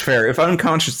think that's fair. If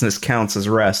unconsciousness counts as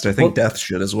rest, I think death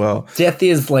should as well. Death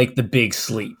is like the big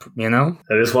sleep, you know?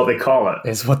 That is what they call it.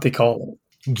 Is what they call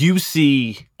it. You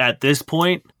see, at this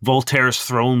point, Voltaire's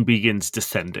throne begins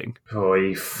descending.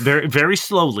 Oy. Very, very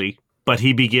slowly, but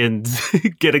he begins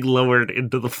getting lowered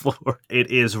into the floor.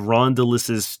 It is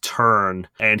Rondalus's turn,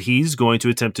 and he's going to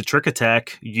attempt to trick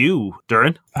attack you,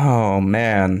 Durin. Oh,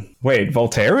 man. Wait,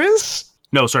 Voltaire is?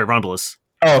 No, sorry, Rondalus.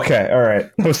 Oh, okay, all right.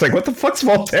 I was like, what the fuck's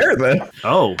Voltaire then?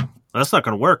 Oh, that's not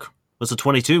going to work. That's a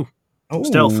 22. Oh.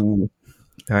 Stealth.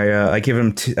 I give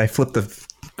him. I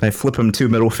flip him 2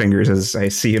 middle fingers as I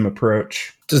see him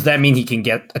approach. Does that mean he can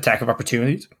get attack of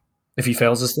opportunities if he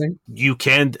fails this thing? You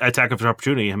can attack of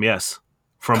opportunity him, yes,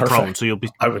 from Perfect. prone. So you'll be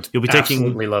taking.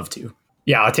 absolutely love to.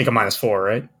 Yeah, I'll take a -4,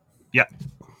 right? Yeah.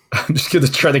 I'm just gonna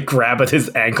try to grab at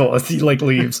his ankle as he like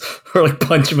leaves, or like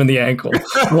punch him in the ankle.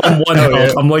 One health.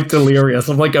 Yeah. I'm like delirious.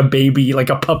 I'm like a baby, like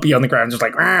a puppy on the ground, just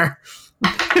like. "Rah."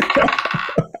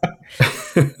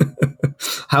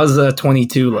 How's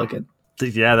 22 looking?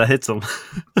 Yeah, that hits him.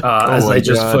 As my I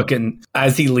just God. fucking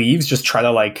as he leaves, just try to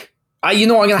like. I'm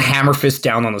gonna hammer fist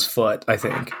down on his foot. I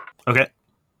think Okay.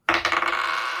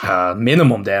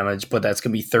 minimum damage, but that's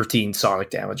gonna be 13 sonic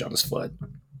damage on his foot.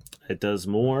 It does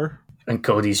more. And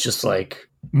Cody's just like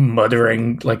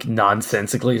muttering like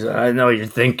nonsensically. He's like, I know what you're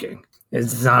thinking.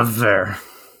 It's not fair.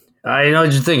 I know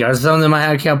what you're thinking. I was telling him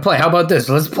I can't play. How about this?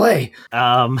 Let's play.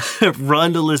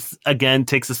 Rondalus again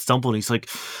takes a stumble and he's like,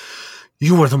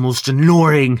 "You are the most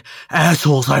annoying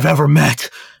assholes I've ever met."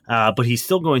 But he's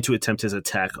still going to attempt his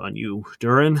attack on you,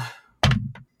 Durin.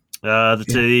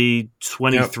 That's a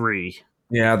 23.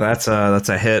 Yeah, that's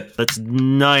a hit. That's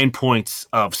 9 points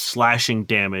of slashing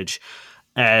damage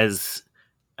as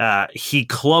he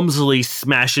clumsily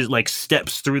smashes, like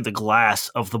steps through the glass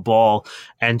of the ball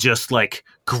and just like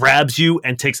grabs you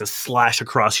and takes a slash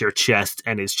across your chest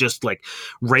and is just like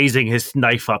raising his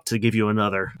knife up to give you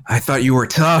another. I thought you were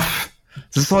tough.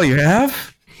 Is this all you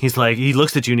have? He's like, he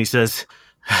looks at you and he says,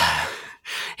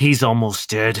 "He's almost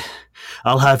dead.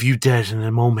 I'll have you dead in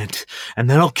a moment, and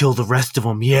then I'll kill the rest of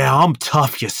them. Yeah, I'm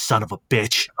tough, you son of a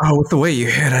bitch." Oh, with the way you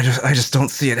hit, I just don't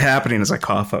see it happening as I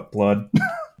cough up blood.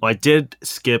 Well, I did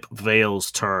skip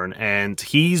Vale's turn, and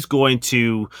he's going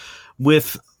to,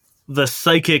 with the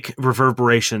psychic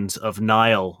reverberations of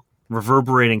Nile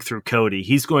reverberating through Cody,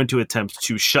 he's going to attempt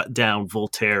to shut down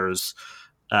Voltaire's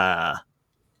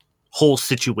whole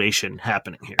situation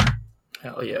happening here.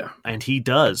 Hell yeah. And he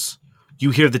does. You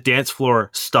hear the dance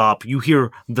floor stop. You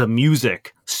hear the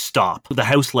music stop. The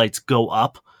house lights go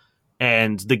up,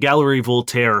 and the Gallery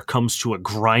Voltaire comes to a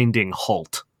grinding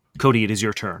halt. Cody, it is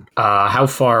your turn. How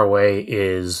far away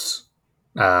is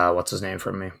what's his name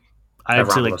from me?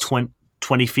 I'd say like Rondalus.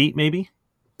 20 feet, maybe?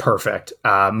 Perfect.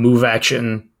 Move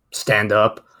action, stand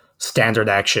up, standard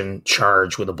action,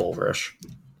 charge with a bull rush.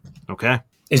 Okay.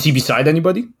 Is he beside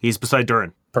anybody? He's beside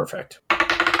Durin. Perfect.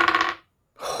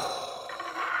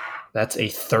 That's a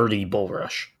 30 bull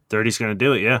rush. 30's going to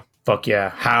do it, yeah. Fuck yeah.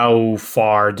 How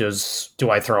far do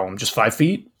I throw him? Just 5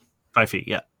 feet? 5 feet,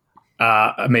 yeah.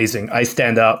 Amazing. I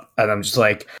stand up and I'm just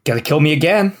like, gotta kill me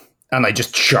again. And I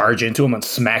just charge into him and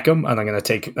smack him. And I'm going to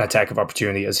take an attack of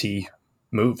opportunity as he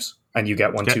moves. And you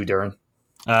get one Okay. too, Durin.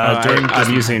 Durin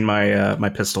I'm using my my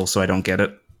pistol, so I don't get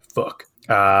it. Fuck.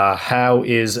 How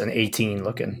is an 18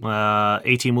 looking?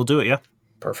 18 will do it, yeah.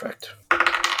 Perfect.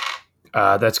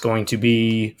 That's going to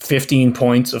be 15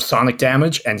 points of sonic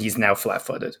damage, and he's now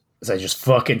flat-footed. As I just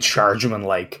fucking charge him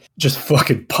and just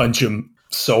fucking punch him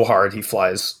so hard he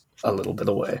flies a little bit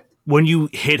away. When you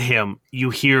hit him,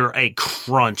 you hear a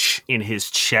crunch in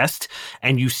his chest,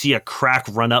 and you see a crack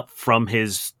run up from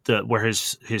where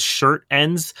his shirt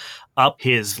ends, up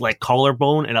his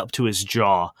collarbone and up to his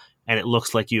jaw. And it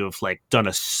looks like you have done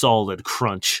a solid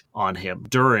crunch on him.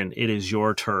 Durin, it is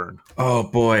your turn. Oh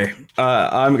boy,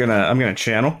 I'm gonna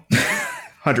channel.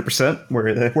 100%.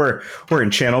 We're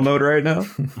in channel mode right now.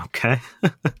 Okay.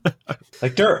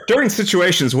 During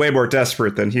situations way more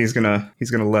desperate than he's gonna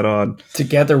let on.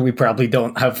 Together, we probably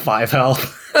don't have 5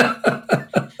 health.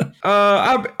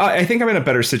 I think I'm in a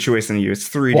better situation than you. It's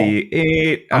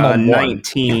 3d8, I'm on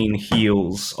 19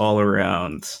 heals all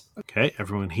around. Okay,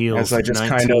 everyone heals. As I just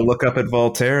kind of look up at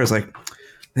Voltaire, I was like, I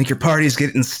think your party's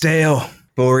getting stale.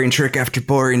 Boring trick after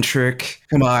boring trick.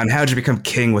 Come on, how'd you become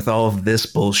king with all of this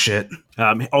bullshit?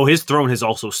 His throne has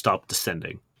also stopped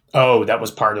descending. Oh, that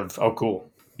was part of... Oh, cool.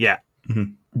 Yeah.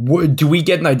 Mm-hmm. Do we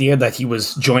get an idea that he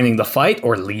was joining the fight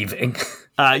or leaving?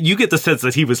 You get the sense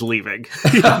that he was leaving.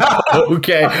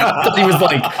 Okay. I thought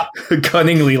he was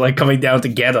cunningly coming down to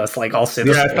get us, all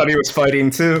citizens. Yeah, I thought he was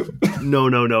fighting too.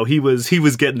 No. He was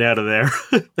getting out of there.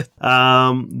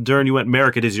 Durin, you went.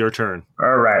 Merrick, it is your turn.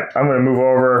 All right, I'm going to move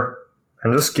over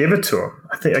and just give it to him.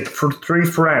 I think for 3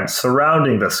 friends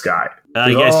surrounding this guy.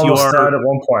 Yes, you are. Died at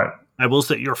one point. I will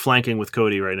say you're flanking with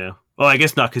Cody right now. Oh, I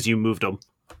guess not because you moved him.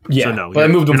 Yeah, so no, but I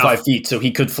moved him 5 feet, so he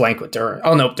could flank with Durin.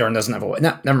 Oh, no, Durin doesn't have a way.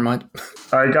 No, never mind.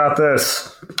 I got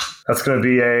this. That's going to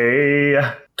be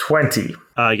a 20.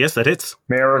 Yes, that hits.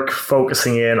 Merrick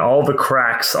focusing in all the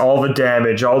cracks, all the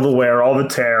damage, all the wear, all the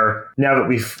tear. Now that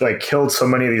we've killed so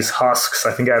many of these husks,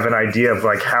 I think I have an idea of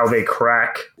how they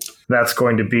crack. That's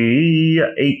going to be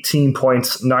 18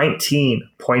 points, 19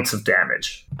 points of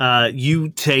damage. You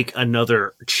take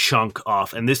another chunk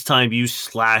off, and this time you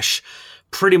slash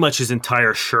pretty much his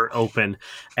entire shirt open,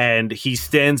 and he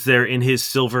stands there in his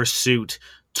silver suit,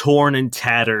 torn and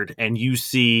tattered, and you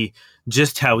see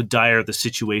just how dire the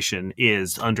situation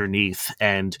is underneath,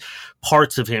 and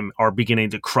parts of him are beginning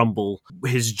to crumble.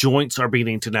 His joints are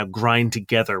beginning to now grind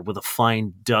together with a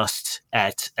fine dust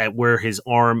at where his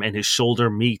arm and his shoulder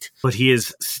meet, but he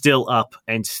is still up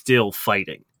and still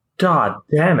fighting. God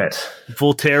damn it.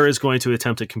 Voltaire is going to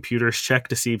attempt a computer's check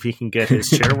to see if he can get his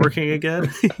chair working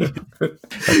again.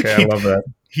 Okay, I love that.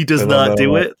 He does not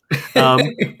do it.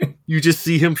 You just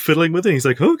see him fiddling with it. He's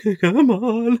like, okay, come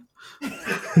on.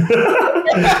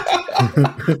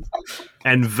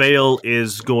 And Vale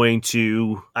is going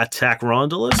to attack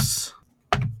Rondalus.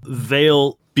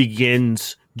 Vale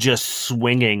begins just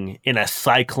swinging in a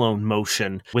cyclone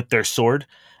motion with their sword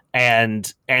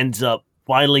and ends up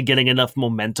finally getting enough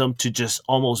momentum to just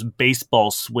almost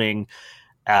baseball swing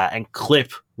and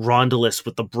clip Rondalus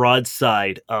with the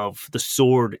broadside of the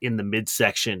sword in the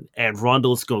midsection, and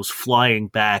Rondalus goes flying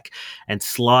back and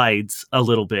slides a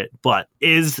little bit, but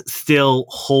is still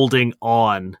holding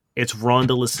on. It's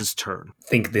Rondalus's turn.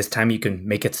 Think this time you can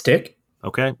make it stick?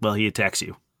 Okay, well, he attacks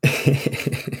you.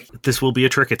 This will be a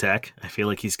trick attack. I feel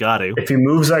like he's got to. If he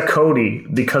moves at Cody,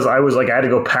 because I had to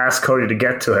go past Cody to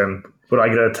get to him, would I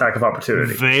get an attack of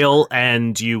opportunity? Vale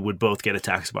and you would both get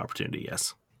attacks of opportunity,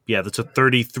 yes. Yeah, that's a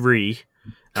 33.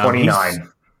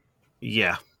 29.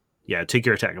 Yeah, take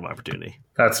your attack of opportunity.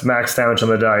 That's max damage on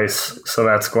the dice, so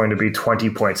that's going to be 20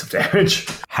 points of damage.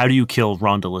 How do you kill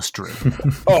Rondalus Drew?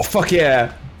 Oh, fuck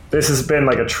yeah. This has been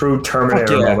a true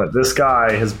Terminator moment. This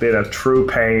guy has been a true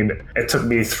pain. It took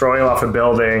me throwing him off a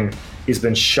building. He's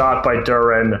been shot by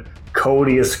Durin.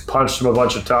 Cody has punched him a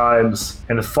bunch of times.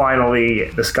 And finally,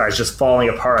 this guy's just falling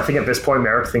apart. I think at this point,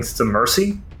 Merrick thinks it's a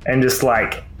mercy. And just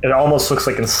it almost looks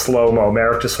like in slow-mo.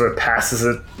 Merrick just sort of passes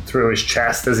it through his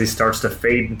chest as he starts to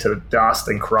fade into dust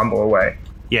and crumble away.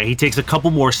 Yeah, he takes a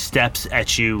couple more steps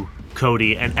at you,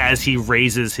 Cody, and as he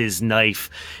raises his knife,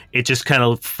 it just kind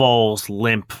of falls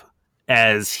limp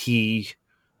as he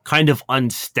kind of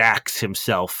unstacks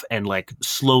himself and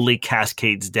slowly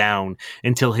cascades down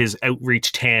until his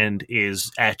outreached hand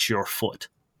is at your foot.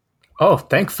 Oh,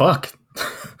 thank fuck.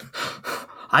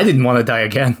 I didn't want to die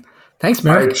again. Thanks,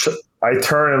 Merrick. I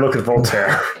turn and look at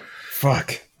Voltaire.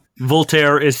 Fuck.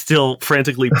 Voltaire is still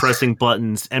frantically pressing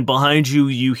buttons, and behind you,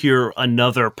 you hear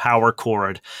another power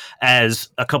chord as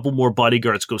a couple more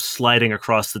bodyguards go sliding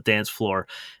across the dance floor,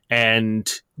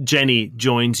 and Jenny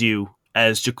joins you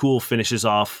as Jakul finishes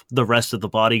off the rest of the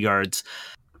bodyguards,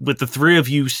 with the 3 of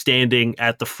you standing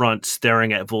at the front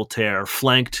staring at Voltaire,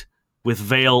 flanked with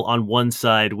Vale on one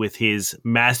side with his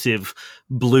massive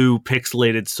blue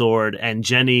pixelated sword, and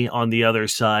Jenny on the other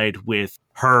side with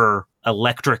her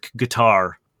electric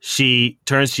guitar. She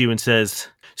turns to you and says,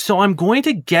 "So I'm going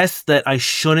to guess that I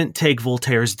shouldn't take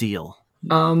Voltaire's deal."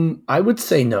 I would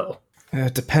say no.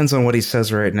 It depends on what he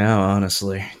says right now,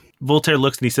 honestly. Voltaire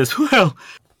looks and he says, "Well,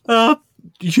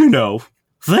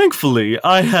 thankfully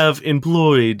I have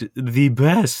employed the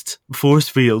best force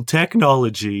field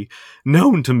technology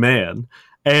known to man,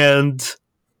 and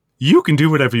you can do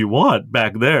whatever you want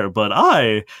back there, but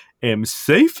I am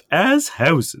safe as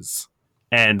houses."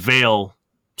 And Vale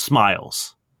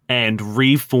smiles and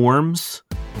reforms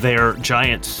their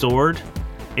giant sword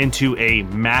into a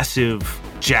massive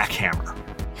jackhammer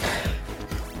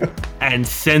and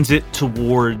sends it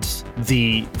towards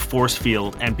the force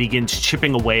field and begins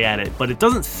chipping away at it, but it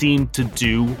doesn't seem to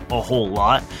do a whole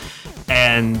lot.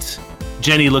 And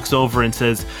Jenny looks over and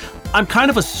says, "I'm kind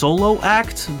of a solo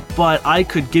act, but I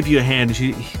could give you a hand."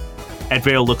 And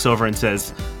Vale looks over and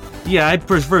says, "Yeah, I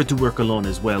prefer to work alone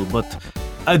as well, but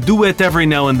a duet every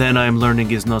now and then I'm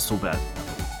learning is not so bad."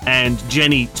 And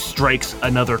Jenny strikes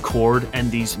another chord,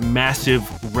 and these massive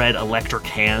red electric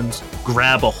hands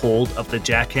grab a hold of the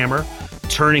jackhammer,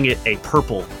 turning it a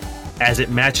purple as it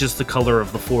matches the color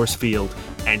of the force field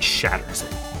and shatters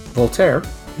it. Voltaire,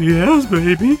 "Yes,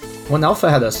 baby." when Alpha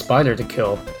had a spider to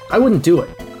kill, I wouldn't do it.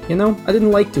 You know, I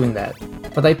didn't like doing that.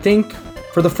 But I think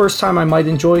for the first time I might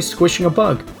enjoy squishing a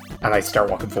bug. And I start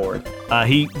walking forward.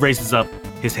 He raises up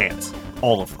his hands,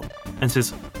 all of them, and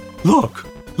says, Look.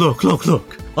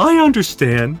 I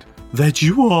understand that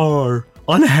you are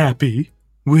unhappy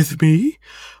with me.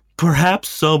 Perhaps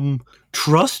some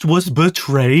trust was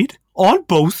betrayed on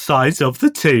both sides of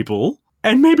the table.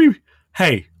 And maybe,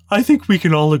 hey, I think we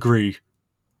can all agree,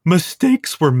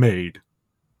 mistakes were made.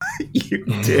 You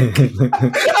dick.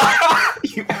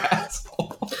 You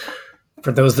asshole.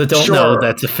 For those that don't Sure. know,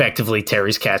 that's effectively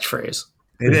Terry's catchphrase.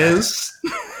 It is.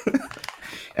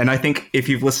 And I think if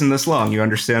you've listened this long, you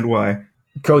understand why.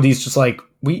 Cody's just like,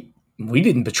 we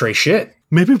didn't betray shit.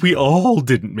 Maybe we all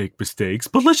didn't make mistakes,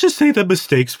 but let's just say that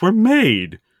mistakes were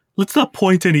made. Let's not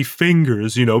point any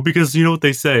fingers, because you know what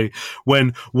they say,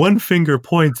 when one finger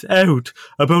points out,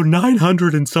 about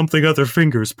 900 and something other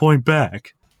fingers point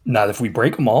back. Not if we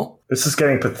break them all. This is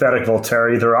getting pathetic,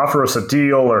 Voltaire. Either offer us a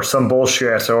deal or some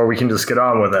bullshit, or we can just get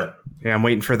on with it. Yeah, I'm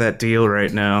waiting for that deal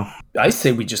right now. I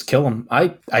say we just kill him.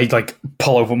 I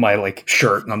pull over my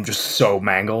shirt and I'm just so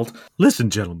mangled. Listen,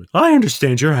 gentlemen, I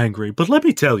understand you're angry, but let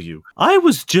me tell you, I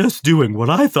was just doing what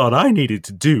I thought I needed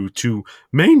to do to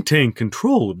maintain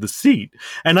control of the seat.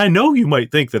 And I know you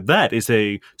might think that that is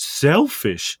a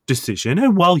selfish decision,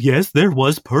 and while yes, there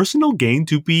was personal gain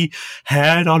to be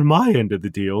had on my end of the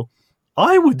deal,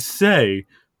 I would say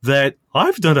that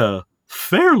I've done a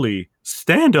fairly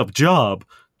stand-up job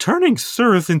turning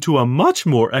Cirth into a much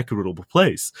more equitable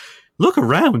place. Look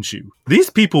around you.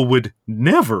 These people would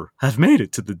never have made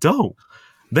it to the dome.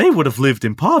 They would have lived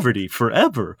in poverty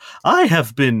forever. I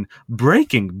have been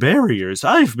breaking barriers.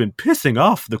 I've been pissing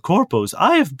off the corpos.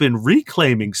 I have been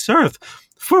reclaiming Cirth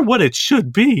for what it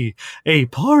should be, a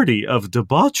party of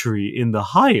debauchery in the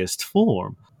highest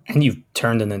form. And you've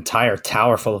turned an entire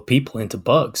tower full of people into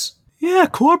bugs. Yeah,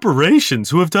 corporations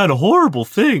who have done horrible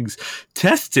things,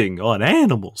 testing on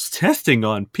animals, testing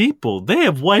on people. They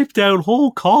have wiped out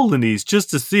whole colonies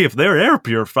just to see if their air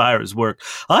purifiers work.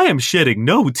 I am shedding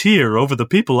no tear over the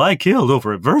people I killed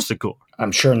over at Versicor.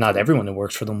 I'm sure not everyone who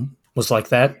works for them was like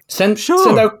that. Send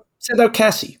out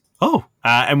Cassie. Oh,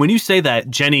 and when you say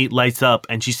that, Jenny lights up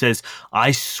and she says,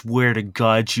 I swear to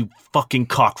God, you fucking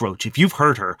cockroach, if you've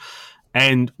hurt her.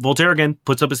 And Voltaire again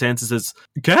puts up his hands and says,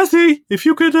 Cassie, if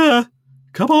you could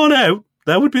come on out,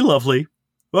 that would be lovely.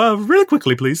 Really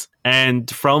quickly, please. And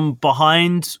from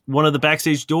behind one of the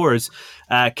backstage doors,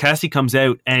 Cassie comes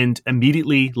out and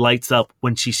immediately lights up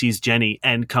when she sees Jenny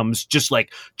and comes just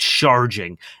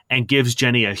charging and gives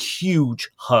Jenny a huge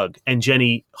hug. And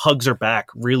Jenny hugs her back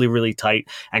really, really tight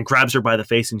and grabs her by the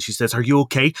face and she says, Are you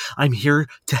okay? I'm here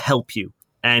to help you.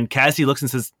 And Cassie looks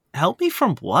and says, Help me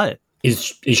from what?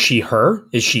 Is she her?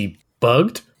 Is she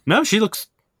bugged? No, she looks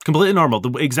completely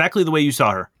normal, exactly the way you saw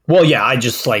her. Well, yeah, I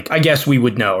guess we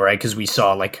would know, right? Because we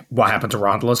saw, what happened to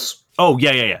Rondalus. Oh,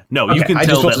 yeah. No, Okay, you can I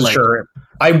tell just wasn't that, sure.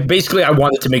 I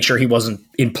wanted to make sure he wasn't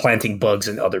implanting bugs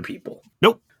in other people.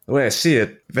 Nope. The way I see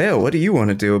it, Vale, what do you want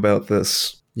to do about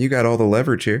this? You got all the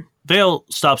leverage here. Vale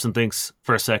stops and thinks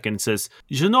for a second and says,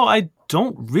 I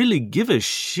don't really give a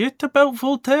shit about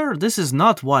Voltaire. This is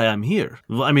not why I'm here.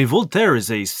 I mean, Voltaire is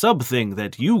a sub-thing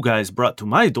that you guys brought to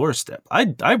my doorstep.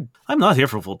 I'm not here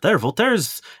for Voltaire.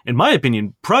 Voltaire's, in my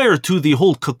opinion, prior to the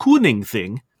whole cocooning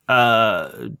thing,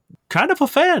 kind of a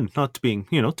fan, not being,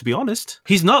 to be honest.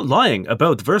 He's not lying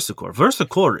about Versicor.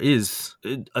 Versicor is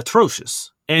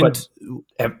atrocious. And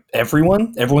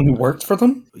Everyone who worked for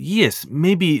them? yes,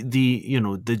 maybe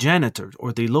the janitor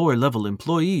or the lower level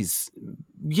employees.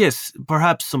 Yes,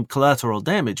 perhaps some collateral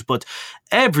damage, but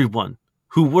everyone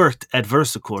who worked at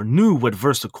VersaCore knew what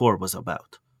VersaCore was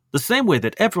about. The same way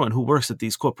that everyone who works at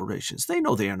these corporations, they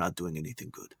know they are not doing anything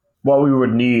good. What we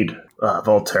would need,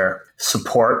 Voltaire,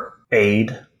 support,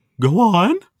 aid. Go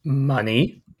on.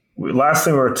 Money. Last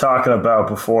thing we were talking about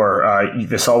before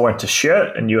this all went to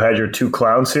shit and you had your two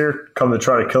clowns here come to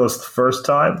try to kill us the first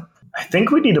time. I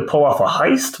think we need to pull off a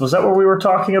heist. Was that what we were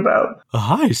talking about? A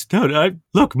heist? No,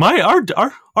 look,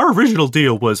 our original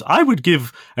deal was I would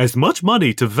give as much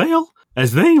money to Vale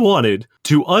as they wanted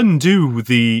to undo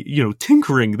the,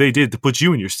 tinkering they did to put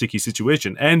you in your sticky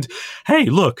situation. And hey,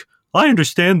 look, I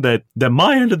understand that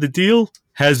my end of the deal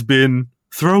has been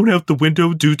thrown out the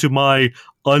window due to my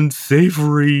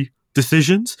unsavory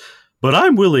decisions, but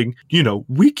I'm willing,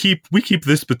 we keep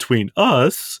this between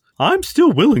us. I'm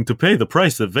still willing to pay the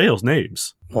price of Vale's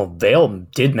names. Well, Vale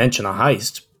did mention a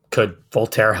heist. Could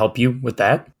Voltaire help you with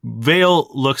that? Vale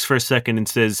looks for a second and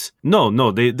says, No,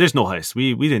 there's no heist.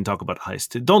 We didn't talk about a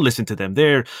heist. Don't listen to them.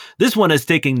 This one has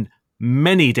taken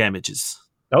many damages.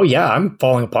 Oh yeah, I'm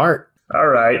falling apart. All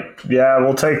right. Yeah,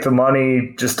 we'll take the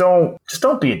money. Just don't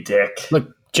be a dick.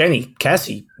 Look, Jenny,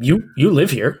 Cassie, you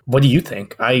live here. What do you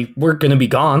think? We're gonna be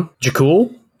gone.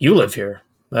 Jakul, you live here.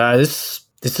 This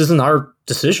isn't our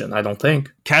decision, I don't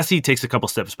think. Cassie takes a couple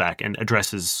steps back and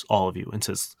addresses all of you and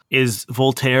says, is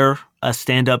Voltaire a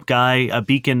stand-up guy, a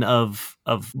beacon of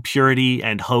purity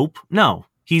and hope? No.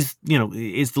 He's,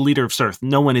 is the leader of Surth.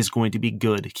 No one is going to be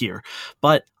good here.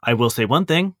 But I will say one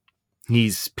thing.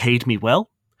 He's paid me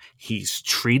well. He's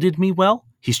treated me well.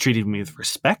 He's treated me with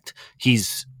respect.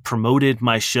 He's promoted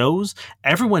my shows.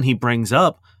 Everyone he brings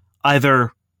up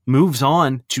either moves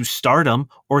on to stardom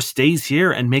or stays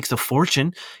here and makes a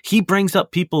fortune. He brings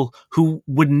up people who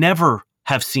would never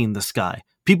have seen the sky.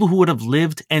 People who would have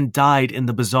lived and died in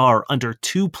the bazaar under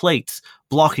two plates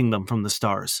blocking them from the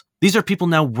stars. These are people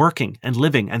now working and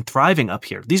living and thriving up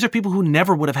here. These are people who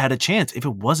never would have had a chance if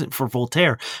it wasn't for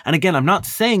Voltaire. And again, I'm not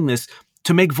saying this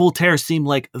to make Voltaire seem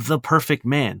like the perfect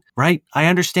man, right? I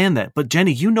understand that. But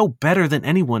Jenny, you know better than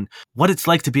anyone what it's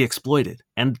like to be exploited.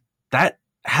 And that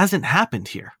hasn't happened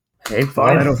here. Okay,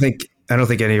 fine. I don't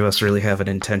think any of us really have an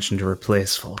intention to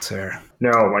replace Voltaire.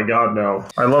 No, my God, no.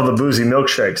 I love the boozy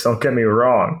milkshakes, don't get me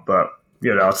wrong, but,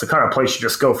 it's the kind of place you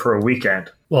just go for a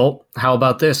weekend. Well, how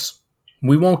about this?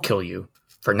 We won't kill you.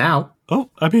 For now. Oh,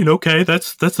 I mean, okay,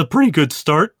 that's a pretty good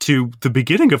start to the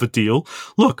beginning of a deal.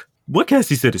 Look, what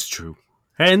Cassie said is true.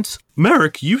 And,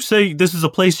 Merrick, you say this is a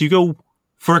place you go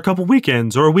for a couple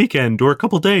weekends or a weekend or a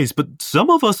couple days, but some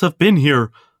of us have been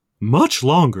here much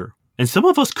longer. And some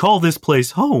of us call this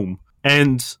place home.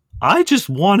 And I just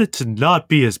want it to not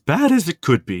be as bad as it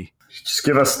could be. Just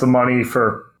give us the money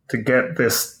to get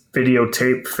this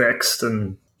videotape fixed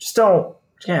and no.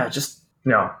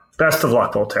 Best of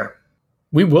luck, Voltaire.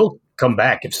 We will come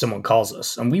back if someone calls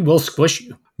us, and we will squish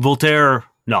you. Voltaire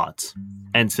nods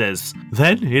and says,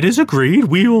 Then it is agreed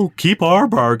we will keep our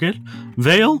bargain.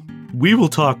 Vale, we will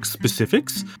talk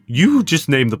specifics. You just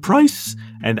name the price,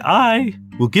 and I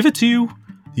will give it to you.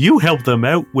 You help them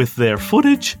out with their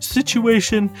footage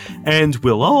situation, and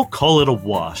we'll all call it a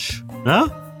wash. Huh?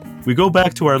 We go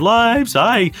back to our lives.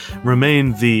 I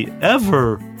remain the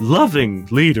ever-loving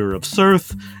leader of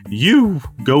Surth. You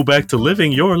go back to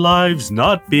living your lives,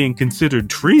 not being considered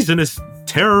treasonous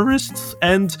terrorists,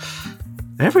 and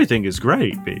everything is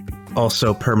great, baby.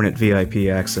 Also, permanent VIP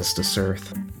access to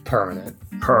Surth. Permanent.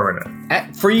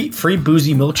 Permanent. Free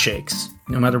boozy milkshakes,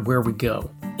 no matter where we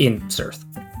go, in Surth.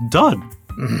 Done.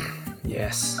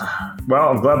 Yes. Well,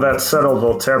 I'm glad that's settled,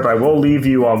 Voltaire, but I will leave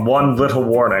you on one little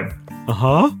warning.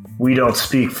 Uh-huh. We don't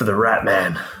speak for the Rat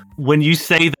Man. When you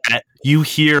say that, you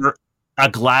hear a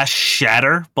glass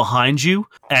shatter behind you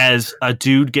as a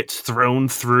dude gets thrown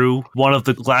through one of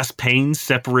the glass panes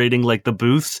separating like the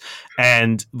booths,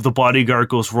 and the bodyguard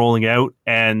goes rolling out,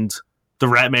 and the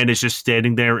Rat Man is just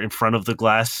standing there in front of the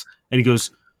glass, and he goes,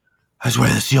 I swear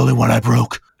that's the only one I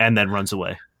broke, and then runs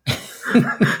away.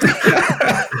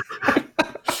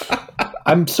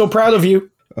 I'm so proud of you.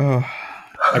 Oh,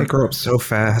 I grew up so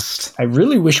fast. I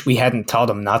really wish we hadn't taught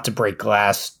him not to break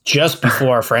glass just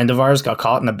before a friend of ours got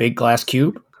caught in a big glass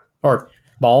cube. Or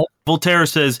ball. Voltaire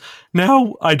says,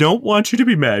 Now, I don't want you to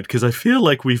be mad, because I feel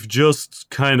like we've just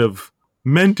kind of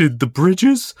mended the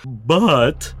bridges,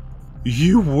 but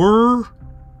you were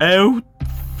out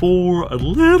for a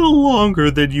little longer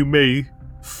than you may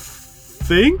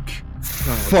think.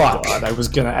 Fuck. God, I was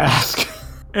gonna ask.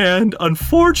 And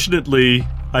unfortunately,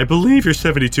 I believe your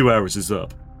 72 hours is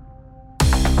up.